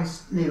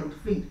Christ's nailed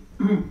feet.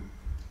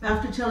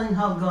 After telling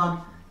how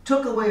God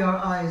took away our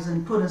eyes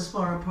and put us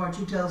far apart,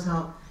 she tells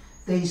how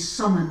they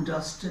summoned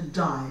us to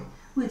die.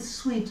 With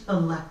sweet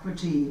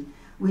alacrity,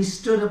 we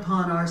stood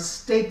upon our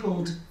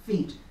stapled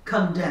feet,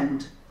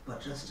 condemned,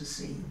 but just to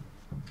see.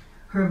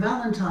 Her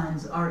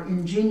valentines are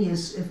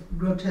ingenious if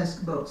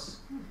grotesque boasts.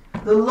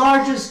 The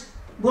largest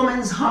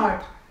woman's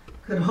heart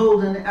could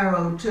hold an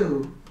arrow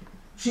too.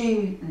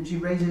 She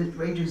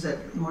rages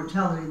at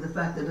mortality, the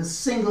fact that a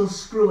single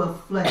screw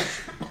of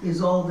flesh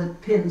is all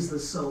that pins the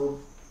soul.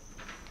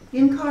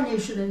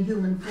 Incarnation in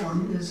human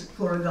form is,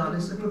 for a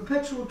goddess, a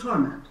perpetual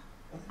torment.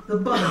 The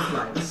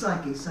butterfly, the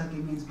psyche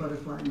means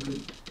butterfly in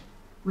Greek,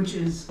 which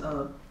is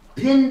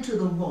pinned to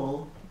the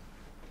wall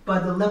by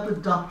the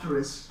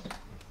lepidopterist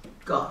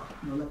God,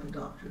 no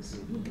lepidopterist.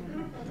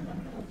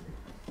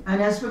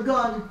 And as for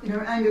God, in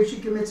her anger, she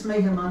commits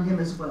mayhem on him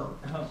as well.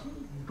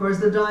 For as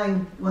the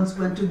dying once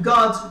went to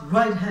God's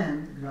right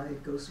hand,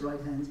 right goes right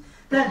hands,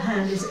 that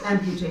hand is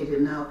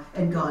amputated now,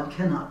 and God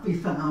cannot be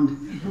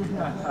found.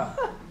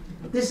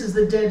 This is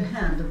the dead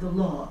hand of the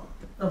law,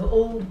 of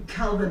old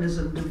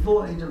Calvinism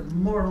devoid of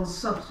moral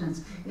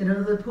substance. In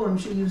another poem,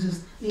 she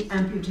uses the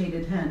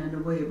amputated hand in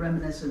a way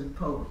reminiscent of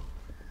Poe.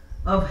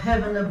 Of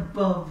heaven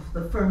above,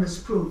 the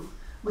firmest proof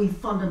we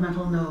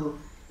fundamental know,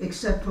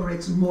 except for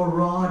its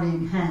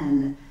marauding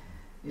hand,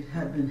 it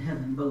had been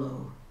heaven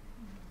below.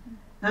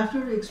 After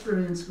her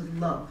experience with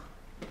love,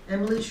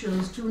 Emily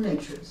shows two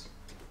natures,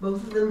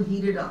 both of them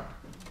heated up,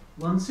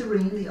 one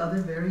serene, the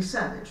other very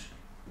savage.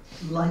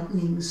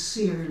 Lightning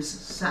sears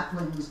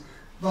saplings,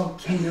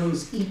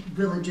 volcanoes eat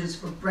villages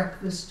for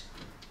breakfast.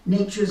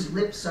 Nature's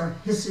lips are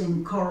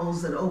hissing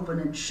corals that open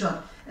and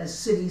shut as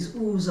cities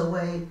ooze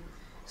away.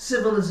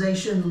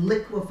 Civilization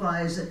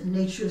liquefies at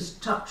nature's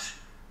touch,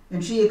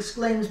 and she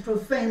exclaims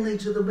profanely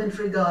to the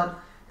wintry god,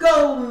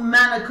 "Go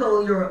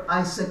manacle your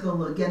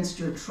icicle against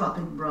your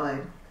tropic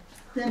bride."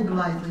 Then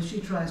blithely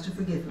she tries to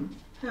forgive him.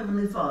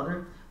 "Heavenly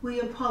Father, we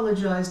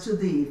apologize to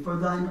thee for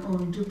thine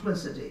own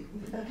duplicity."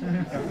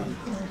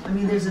 I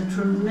mean, there's a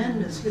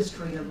tremendous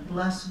history of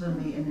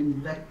blasphemy and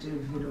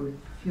invective,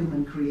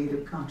 human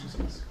creative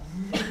consciousness.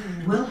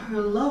 Well,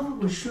 her love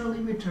was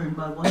surely returned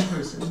by one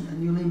person, a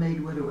newly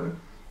made widower,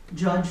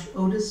 Judge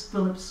Otis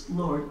Phillips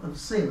Lord of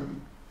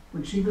Salem,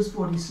 when she was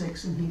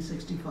 46 and he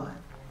 65.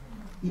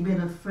 He'd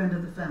been a friend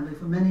of the family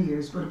for many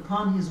years, but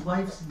upon his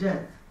wife's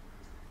death,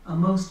 a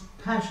most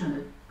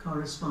passionate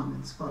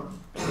correspondence followed.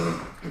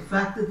 The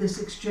fact that this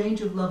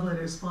exchange of love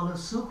letters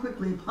follows so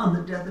quickly upon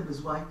the death of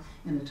his wife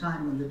in a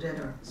time when the dead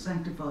are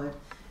sanctified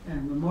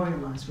and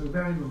memorialized for a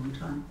very long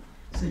time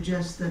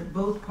suggests that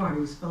both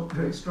parties felt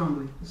very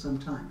strongly for some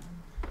time.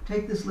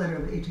 Take this letter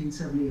of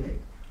 1878.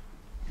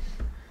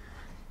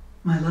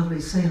 "My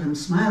lovely Salem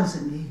smiles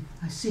at me.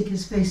 I seek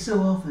his face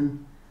so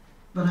often,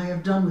 but I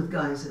have done with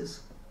guises,"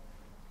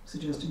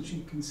 suggesting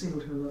she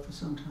concealed her love for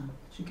some time.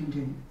 She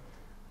continued,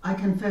 "I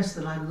confess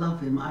that I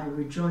love him. I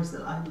rejoice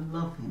that I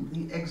love him.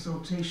 The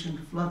exultation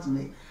floods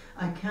me.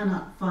 I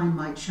cannot find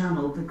my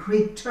channel. The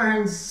creek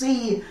turns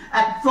sea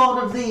at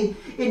thought of thee.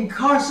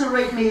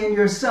 Incarcerate me in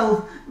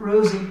yourself,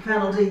 rosy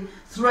penalty,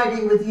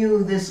 threading with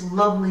you this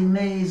lovely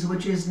maze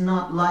which is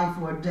not life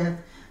or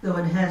death, though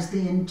it has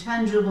the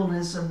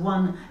intangibleness of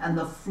one and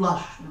the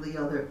flush of the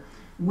other.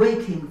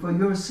 Waking for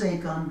your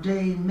sake on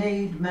day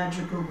made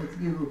magical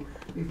with you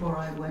before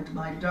I went,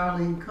 my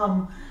darling,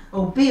 come,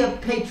 oh, be a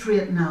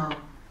patriot now.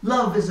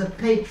 Love is a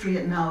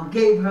patriot now,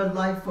 gave her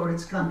life for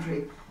its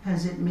country,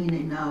 has it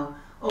meaning now.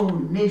 O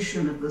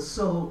nation of the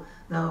soul,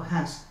 thou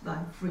hast thy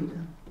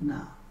freedom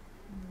now."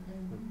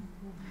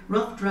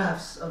 Rough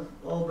drafts of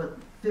all but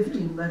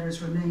 15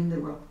 letters remain. There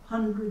were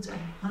hundreds and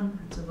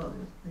hundreds of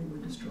others. They were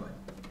destroyed.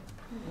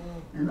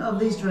 And of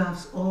these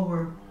drafts, all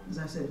were, as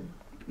I said,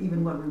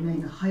 even what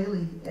remain,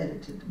 highly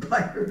edited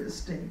by her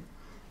estate,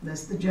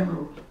 lest the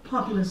general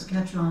populace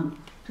catch on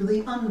to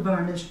the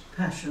unvarnished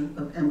passion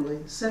of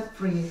Emily, set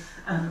free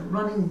and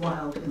running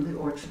wild in the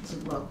orchards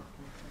of love.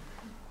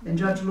 In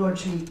Judge Lord,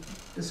 she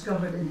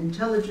discovered an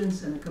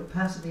intelligence and a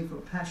capacity for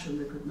passion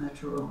that could match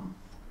her own.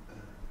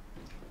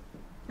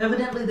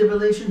 Evidently, the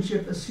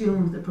relationship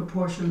assumed the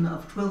proportion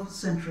of 12th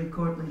century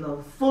courtly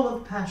love, full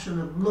of passion,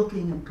 of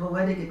looking and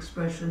poetic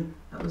expression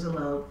that was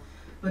allowed,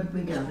 but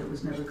we gather it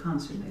was never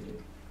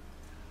consummated.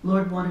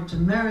 Lord wanted to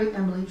marry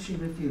Emily, she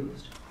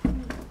refused.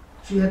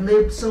 She had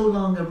lived so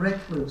long a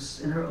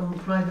recluse in her own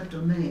private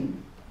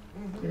domain,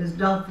 it is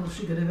doubtful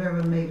she could have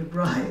ever made a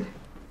bride.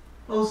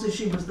 Also,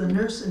 she was the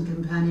nurse and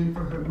companion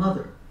for her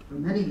mother for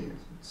many years,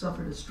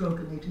 suffered a stroke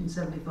in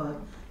 1875,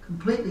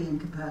 completely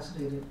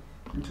incapacitated,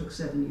 and took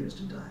 7 years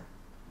to die.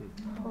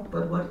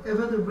 But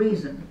whatever the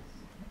reason,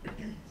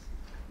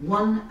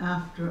 one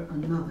after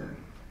another,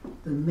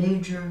 the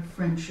major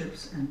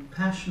friendships and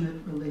passionate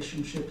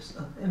relationships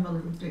of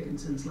Emily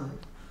Dickinson's life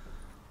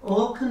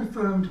all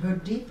confirmed her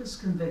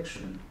deepest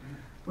conviction: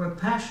 where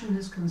passion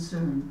is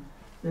concerned,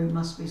 there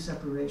must be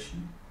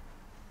separation.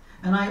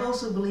 And I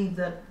also believe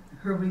that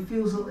her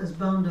refusal is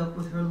bound up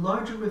with her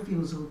larger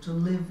refusal to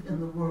live in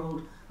the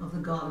world of the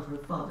God of her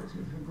father, to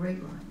her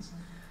great lines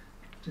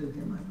to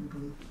him, I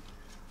believe.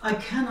 I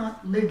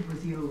cannot live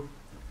with you.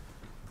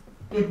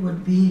 It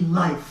would be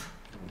life.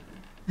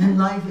 And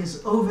life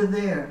is over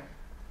there,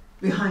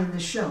 behind the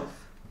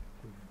shelf.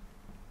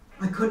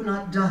 I could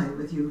not die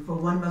with you, for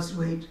one must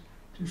wait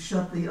to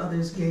shut the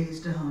other's gaze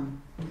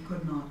down. You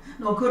could not.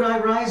 Nor could I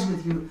rise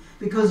with you,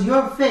 because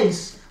your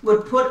face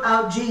would put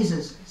out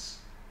Jesus,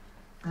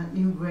 that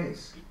new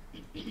grace.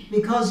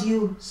 Because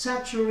you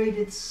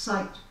saturated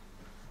sight,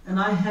 and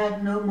I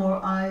had no more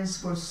eyes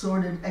for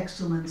sordid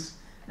excellence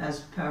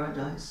as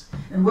paradise.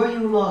 And were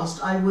you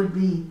lost, I would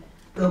be,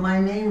 though my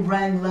name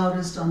rang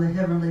loudest on the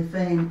heavenly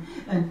fame.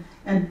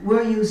 And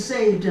were you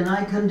saved, and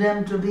I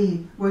condemned to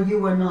be where you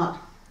were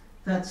not,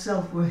 that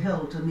self were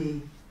hell to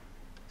me.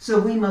 So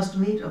we must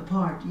meet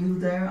apart, you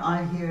there,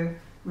 I here,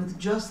 with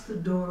just the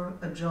door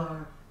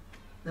ajar,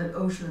 that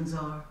oceans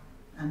are,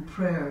 and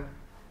prayer,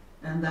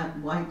 and that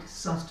white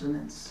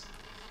sustenance,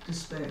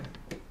 despair.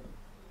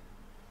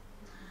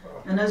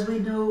 And as we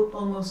know,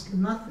 almost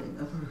nothing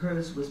of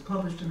hers was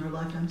published in her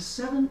lifetime.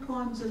 7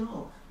 poems in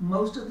all,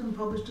 most of them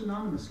published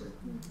anonymously.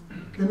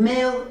 The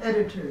male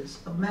editors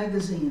of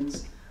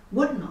magazines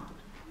would not,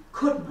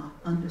 could not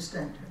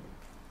understand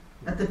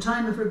her. At the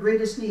time of her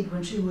greatest need,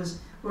 when she was,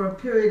 for a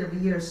period of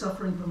a year,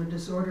 suffering from a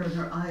disorder in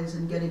her eyes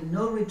and getting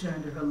no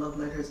return to her love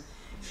letters,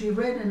 she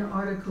read an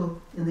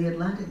article in the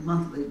Atlantic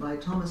Monthly by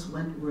Thomas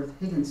Wentworth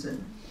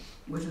Higginson,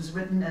 which was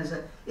written as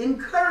an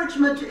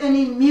encouragement to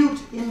any mute,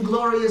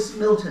 inglorious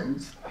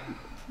Miltons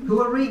who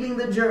were reading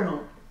the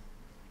journal.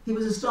 He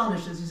was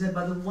astonished, as he said,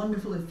 by the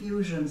wonderful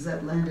effusions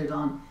that landed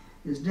on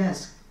his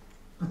desk.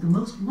 But the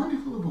most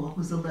wonderful of all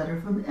was the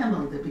letter from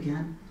Emily that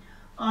began,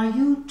 "Are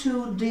you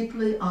too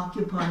deeply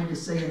occupied to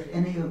say if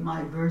any of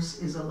my verse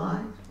is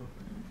alive?"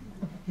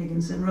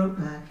 Higginson wrote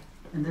back,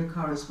 and their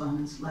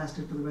correspondence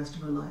lasted for the rest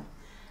of her life.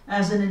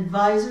 As an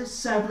advisor,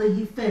 sadly,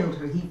 he failed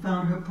her. He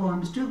found her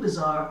poems too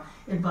bizarre,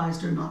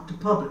 advised her not to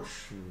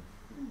publish.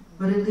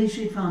 But at least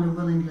she found a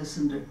willing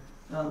listener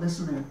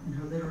in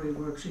her literary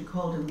work. She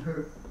called him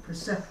her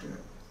preceptor.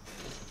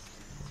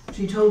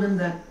 She told him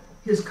that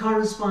his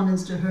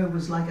correspondence to her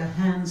was like a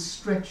hand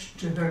stretched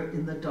to her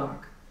in the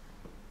dark.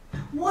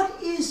 What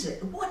is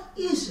it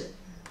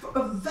for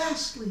a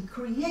vastly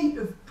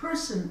creative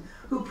person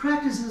who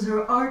practices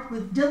her art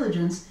with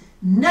diligence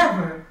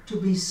never to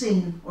be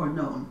seen or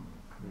known?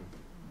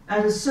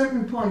 At a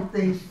certain point,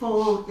 they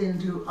fall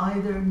into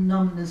either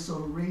numbness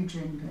or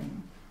raging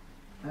pain.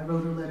 I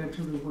wrote a letter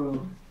to the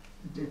world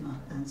that did not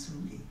answer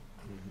me.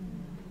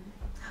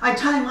 I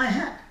tie my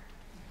hat.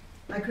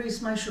 I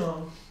crease my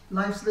shawl.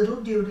 Life's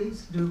little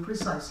duties do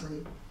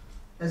precisely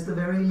as the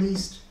very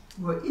least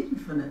were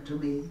infinite to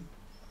me.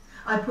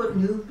 I put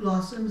new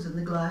blossoms in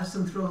the glass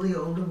and throw the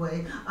old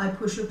away. I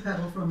push a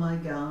petal from my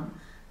gown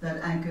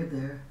that anchored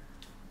there.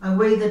 I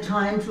weigh the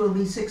time, 'twill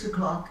be 6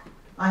 o'clock.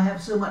 I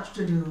have so much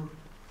to do.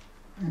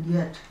 And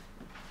yet,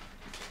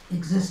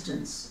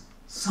 existence,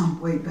 some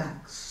way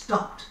back,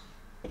 stopped,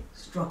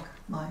 struck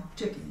my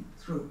ticking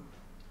through.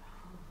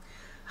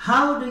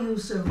 How do you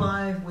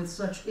survive with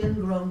such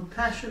ingrown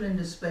passion and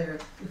despair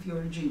if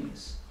you're a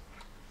genius?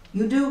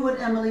 You do what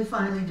Emily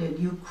finally did.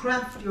 You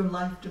craft your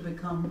life to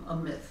become a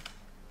myth.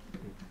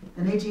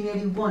 In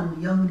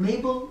 1881, young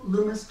Mabel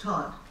Loomis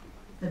Todd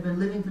had been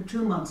living for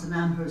 2 months in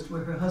Amherst,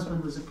 where her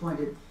husband was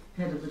appointed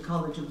head of the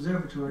college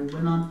observatory,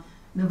 when on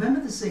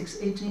November the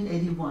 6th,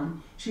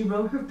 1881, she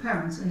wrote her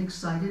parents an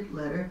excited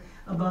letter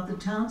about the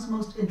town's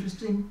most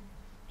interesting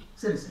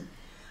citizen.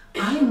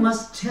 I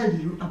must tell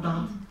you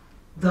about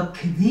the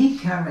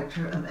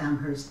character of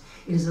Amherst.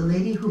 It is a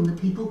lady whom the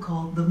people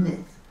call the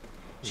Myth.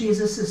 She is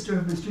a sister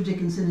of Mr.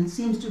 Dickinson and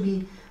seems to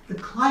be the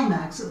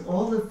climax of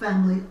all the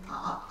family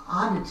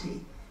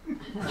oddity.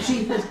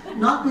 She has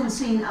not been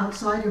seen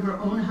outside of her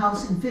own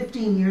house in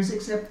 15 years,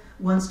 except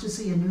once to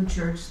see a new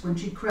church when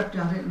she crept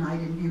out at night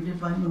and viewed it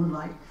by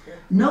moonlight.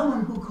 No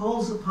one who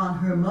calls upon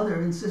her mother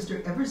and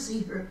sister ever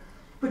see her,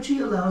 but she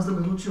allows the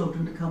little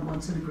children to come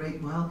once in a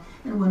great while,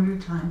 and one at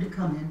a time to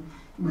come in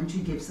when she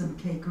gives them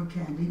cake or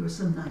candy or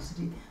some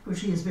nicety, for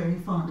she is very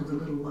fond of the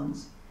little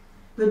ones.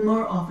 But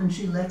more often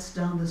she lets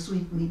down the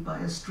sweetmeat by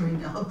a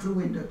string out the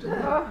window to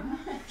them.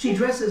 She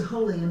dresses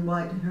wholly in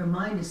white, and her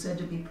mind is said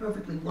to be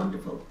perfectly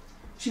wonderful.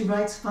 She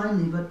writes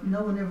finely, but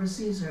no one ever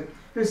sees her.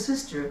 Her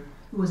sister,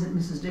 who was at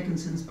Mrs.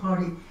 Dickinson's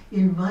party,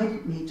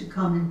 invited me to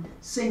come and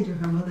sing to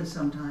her mother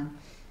sometime.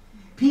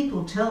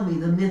 People tell me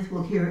the Myth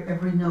will hear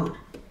every note.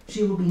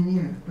 She will be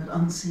near, but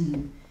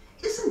unseen.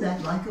 Isn't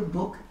that like a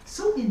book?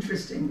 So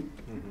interesting.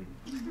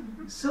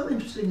 So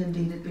interesting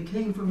indeed it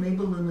became for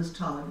Mabel Loomis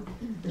Todd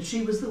that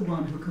she was the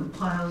one who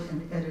compiled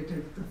and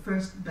edited the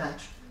first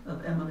batch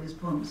of Emily's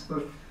poems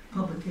for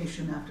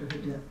publication after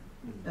her death.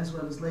 as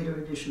well as later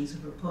editions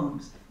of her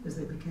poems as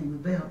they became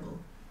available.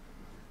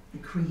 The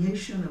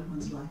creation of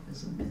one's life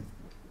as a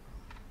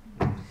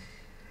myth.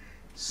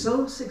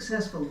 So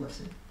successful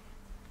was it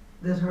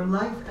that her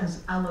life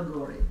as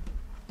allegory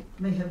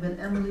may have been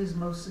Emily's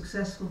most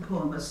successful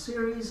poem, a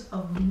series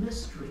of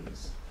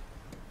mysteries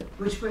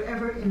which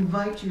forever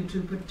invite you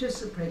to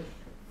participate,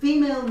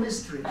 female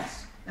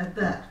mysteries at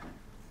that,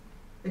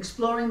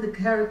 exploring the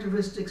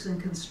characteristics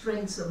and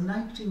constraints of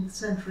 19th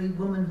century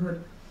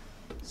womanhood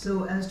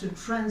so as to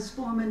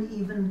transform and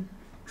even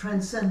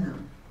transcend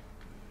them.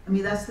 I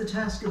mean, that's the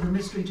task of the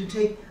mystery, to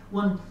take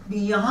one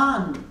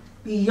beyond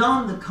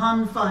the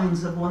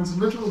confines of one's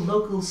little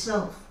local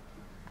self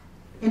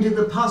into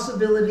the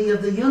possibility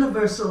of the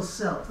universal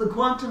self, the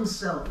quantum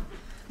self,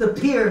 the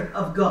peer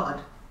of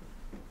God.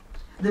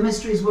 The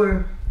mysteries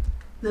were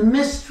the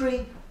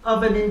mystery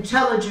of an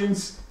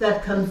intelligence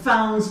that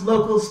confounds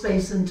local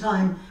space and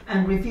time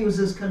and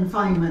refuses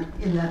confinement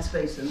in that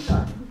space and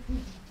time.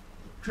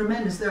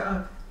 Tremendous. There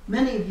are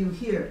many of you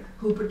here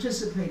who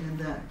participate in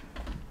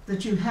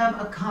that you have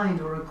a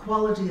kind or a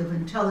quality of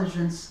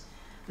intelligence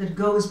that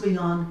goes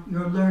beyond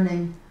your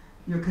learning,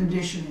 your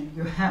conditioning,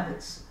 your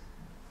habits,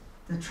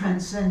 that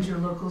transcends your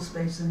local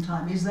space and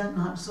time. Is that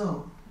not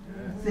so?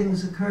 Yeah.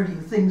 Things occur to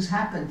you, things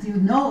happen. You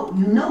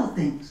know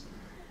things.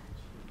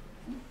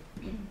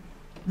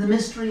 The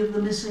mystery of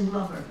the missing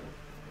lover.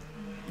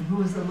 And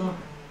who is the lover?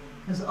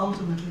 Because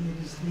ultimately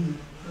it is the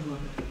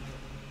beloved.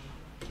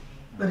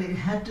 But it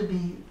had to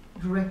be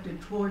directed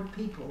toward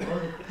people,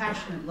 or a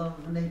passionate love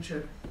of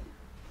nature,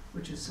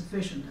 which is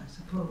sufficient, I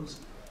suppose,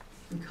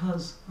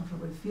 because of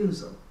a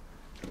refusal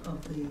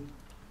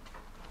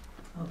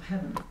of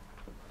heaven,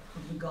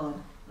 of the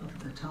God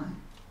of the time,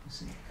 you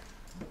see.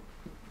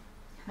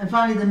 And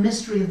finally, the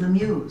mystery of the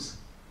muse,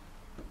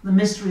 the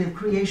mystery of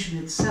creation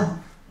itself.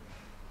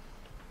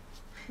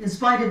 In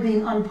spite of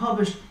being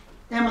unpublished,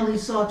 Emily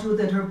saw to it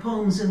that her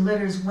poems and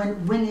letters went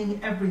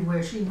winging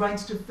everywhere. She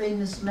writes to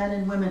famous men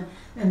and women,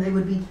 and they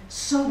would be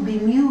so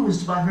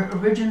bemused by her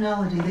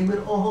originality, they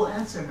would all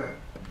answer her.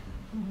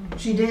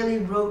 She daily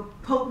wrote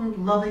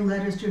potent, loving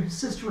letters to her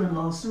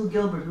sister-in-law, Sue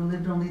Gilbert, who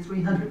lived only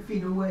 300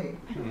 feet away.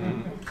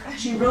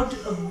 She wrote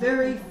to a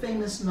very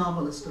famous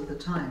novelist of the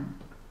time,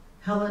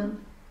 Helen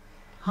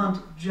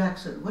Hunt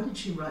Jackson. What did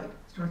she write?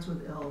 Starts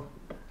with L.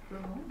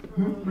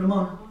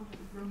 Ramona.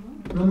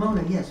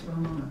 Ramona, yes,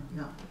 Ramona,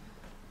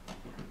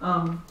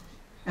 yeah.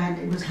 And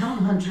it was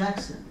Helen Hunt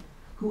Jackson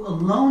who,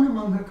 alone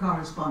among her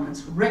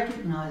correspondents,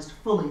 recognized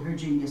fully her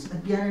genius.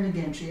 Again and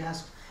again she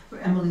asked for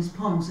Emily's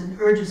poems and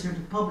urges her to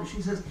publish.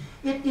 She says,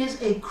 "It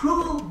is a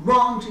cruel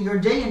wrong to your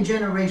day and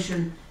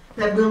generation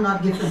that will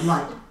not give them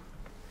light."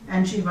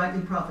 And she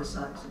rightly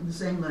prophesies in the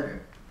same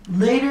letter,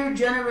 "Later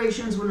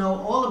generations will know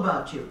all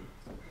about you,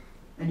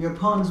 and your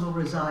poems will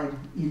reside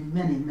in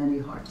many, many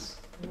hearts."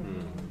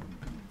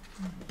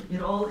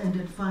 It all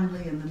ended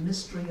finally in the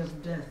mystery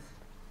of death.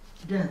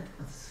 Death,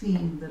 a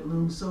theme that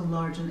looms so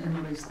large in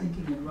Emily's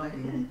thinking and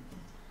writing.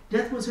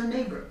 Death was her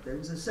neighbor. There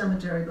was a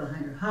cemetery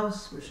behind her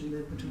house where she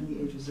lived between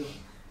the ages of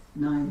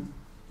 9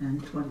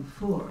 and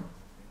 24.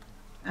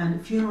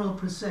 And funeral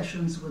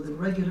processions were the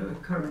regular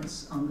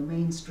occurrence on the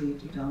main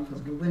street down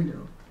from her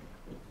window.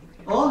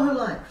 All her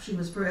life, she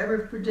was forever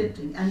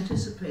predicting,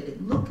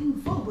 anticipating, looking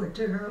forward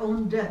to her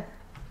own death.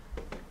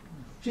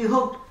 She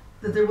hoped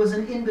that there was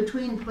an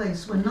in-between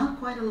place when not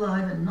quite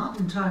alive and not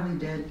entirely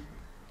dead,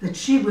 that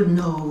she would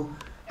know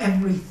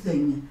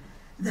everything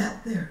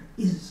that there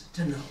is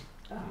to know.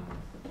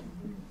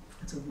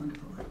 That's a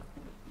wonderful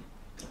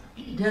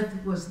life.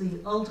 Death was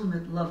the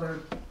ultimate lover,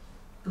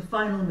 the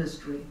final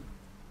mystery,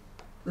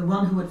 the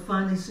one who would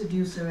finally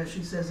seduce her, as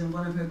she says in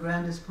one of her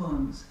grandest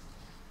poems.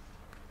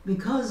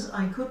 "Because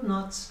I could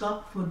not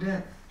stop for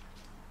death,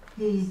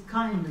 he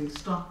kindly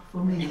stopped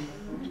for me.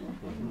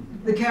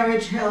 The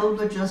carriage held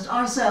but just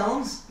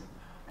ourselves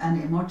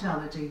and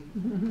immortality.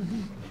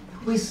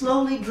 We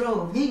slowly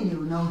drove, he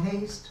knew no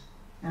haste,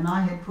 and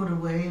I had put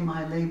away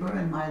my labor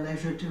and my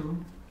leisure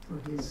too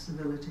for his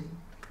civility.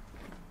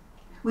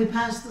 We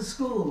passed the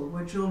school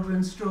where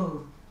children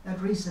strove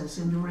at recess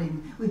in the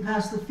ring. We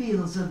passed the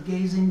fields of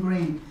gazing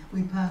grain.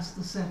 We passed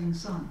the setting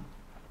sun.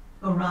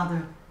 Or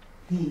rather,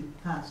 he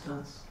passed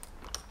us.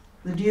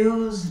 The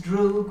dews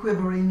drew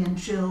quivering and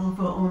chill,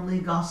 for only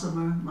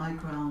gossamer my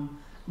crown,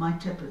 my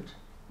tippet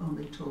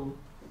only told.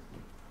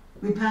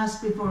 We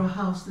passed before a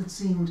house that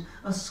seemed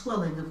a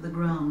swelling of the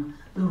ground.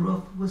 The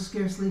roof was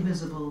scarcely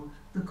visible,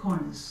 the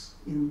cornice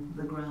in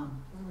the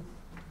ground.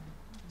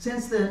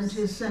 Since then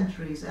 'tis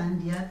centuries,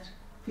 and yet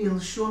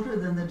feels shorter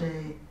than the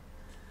day.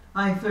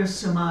 I first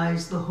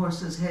surmised the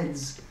horses'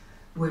 heads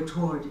were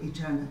toward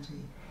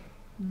eternity."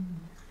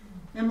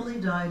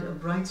 Emily died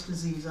of Bright's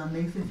disease on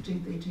May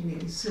 15,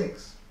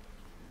 1886.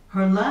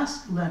 Her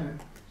last letter,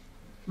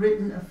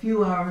 written a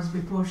few hours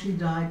before she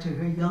died to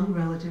her young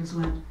relatives,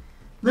 went,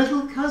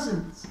 "Little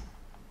cousins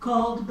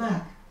called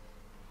back,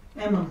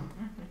 Emily."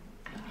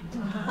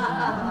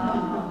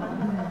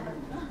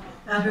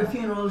 At her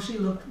funeral, she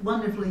looked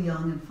wonderfully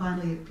young and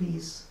finally at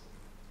peace.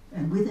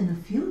 And within a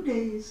few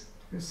days,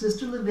 Her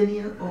sister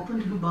Lavinia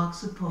opened her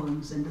box of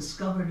poems and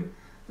discovered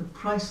the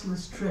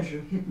priceless treasure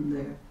hidden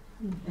there.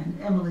 And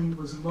Emily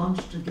was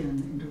launched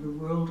again into the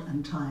world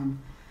and time,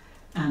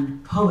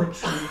 and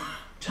poetry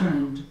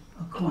turned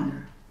a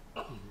corner.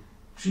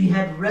 She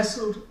had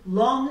wrestled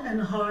long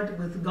and hard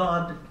with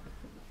God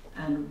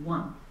and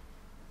won.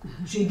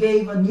 She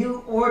gave a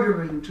new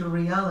ordering to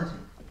reality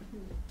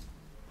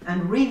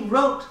and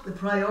rewrote the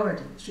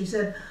priorities. She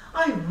said,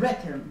 I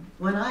reckon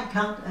when I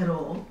count at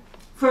all,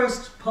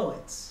 first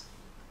poets,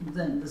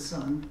 then the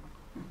sun,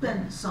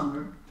 then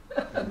summer,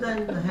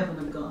 then the heaven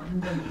of God,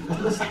 and then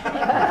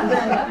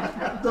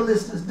the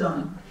list is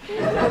done.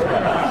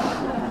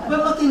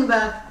 But looking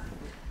back,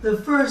 the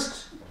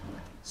first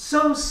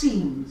so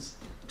seems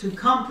to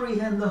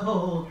comprehend the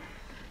whole,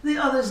 the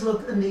others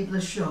look a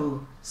needless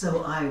show,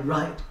 so I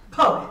write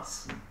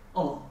poets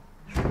all.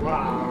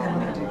 Wow.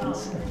 Emily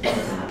Dickinson.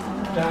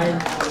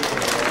 Thank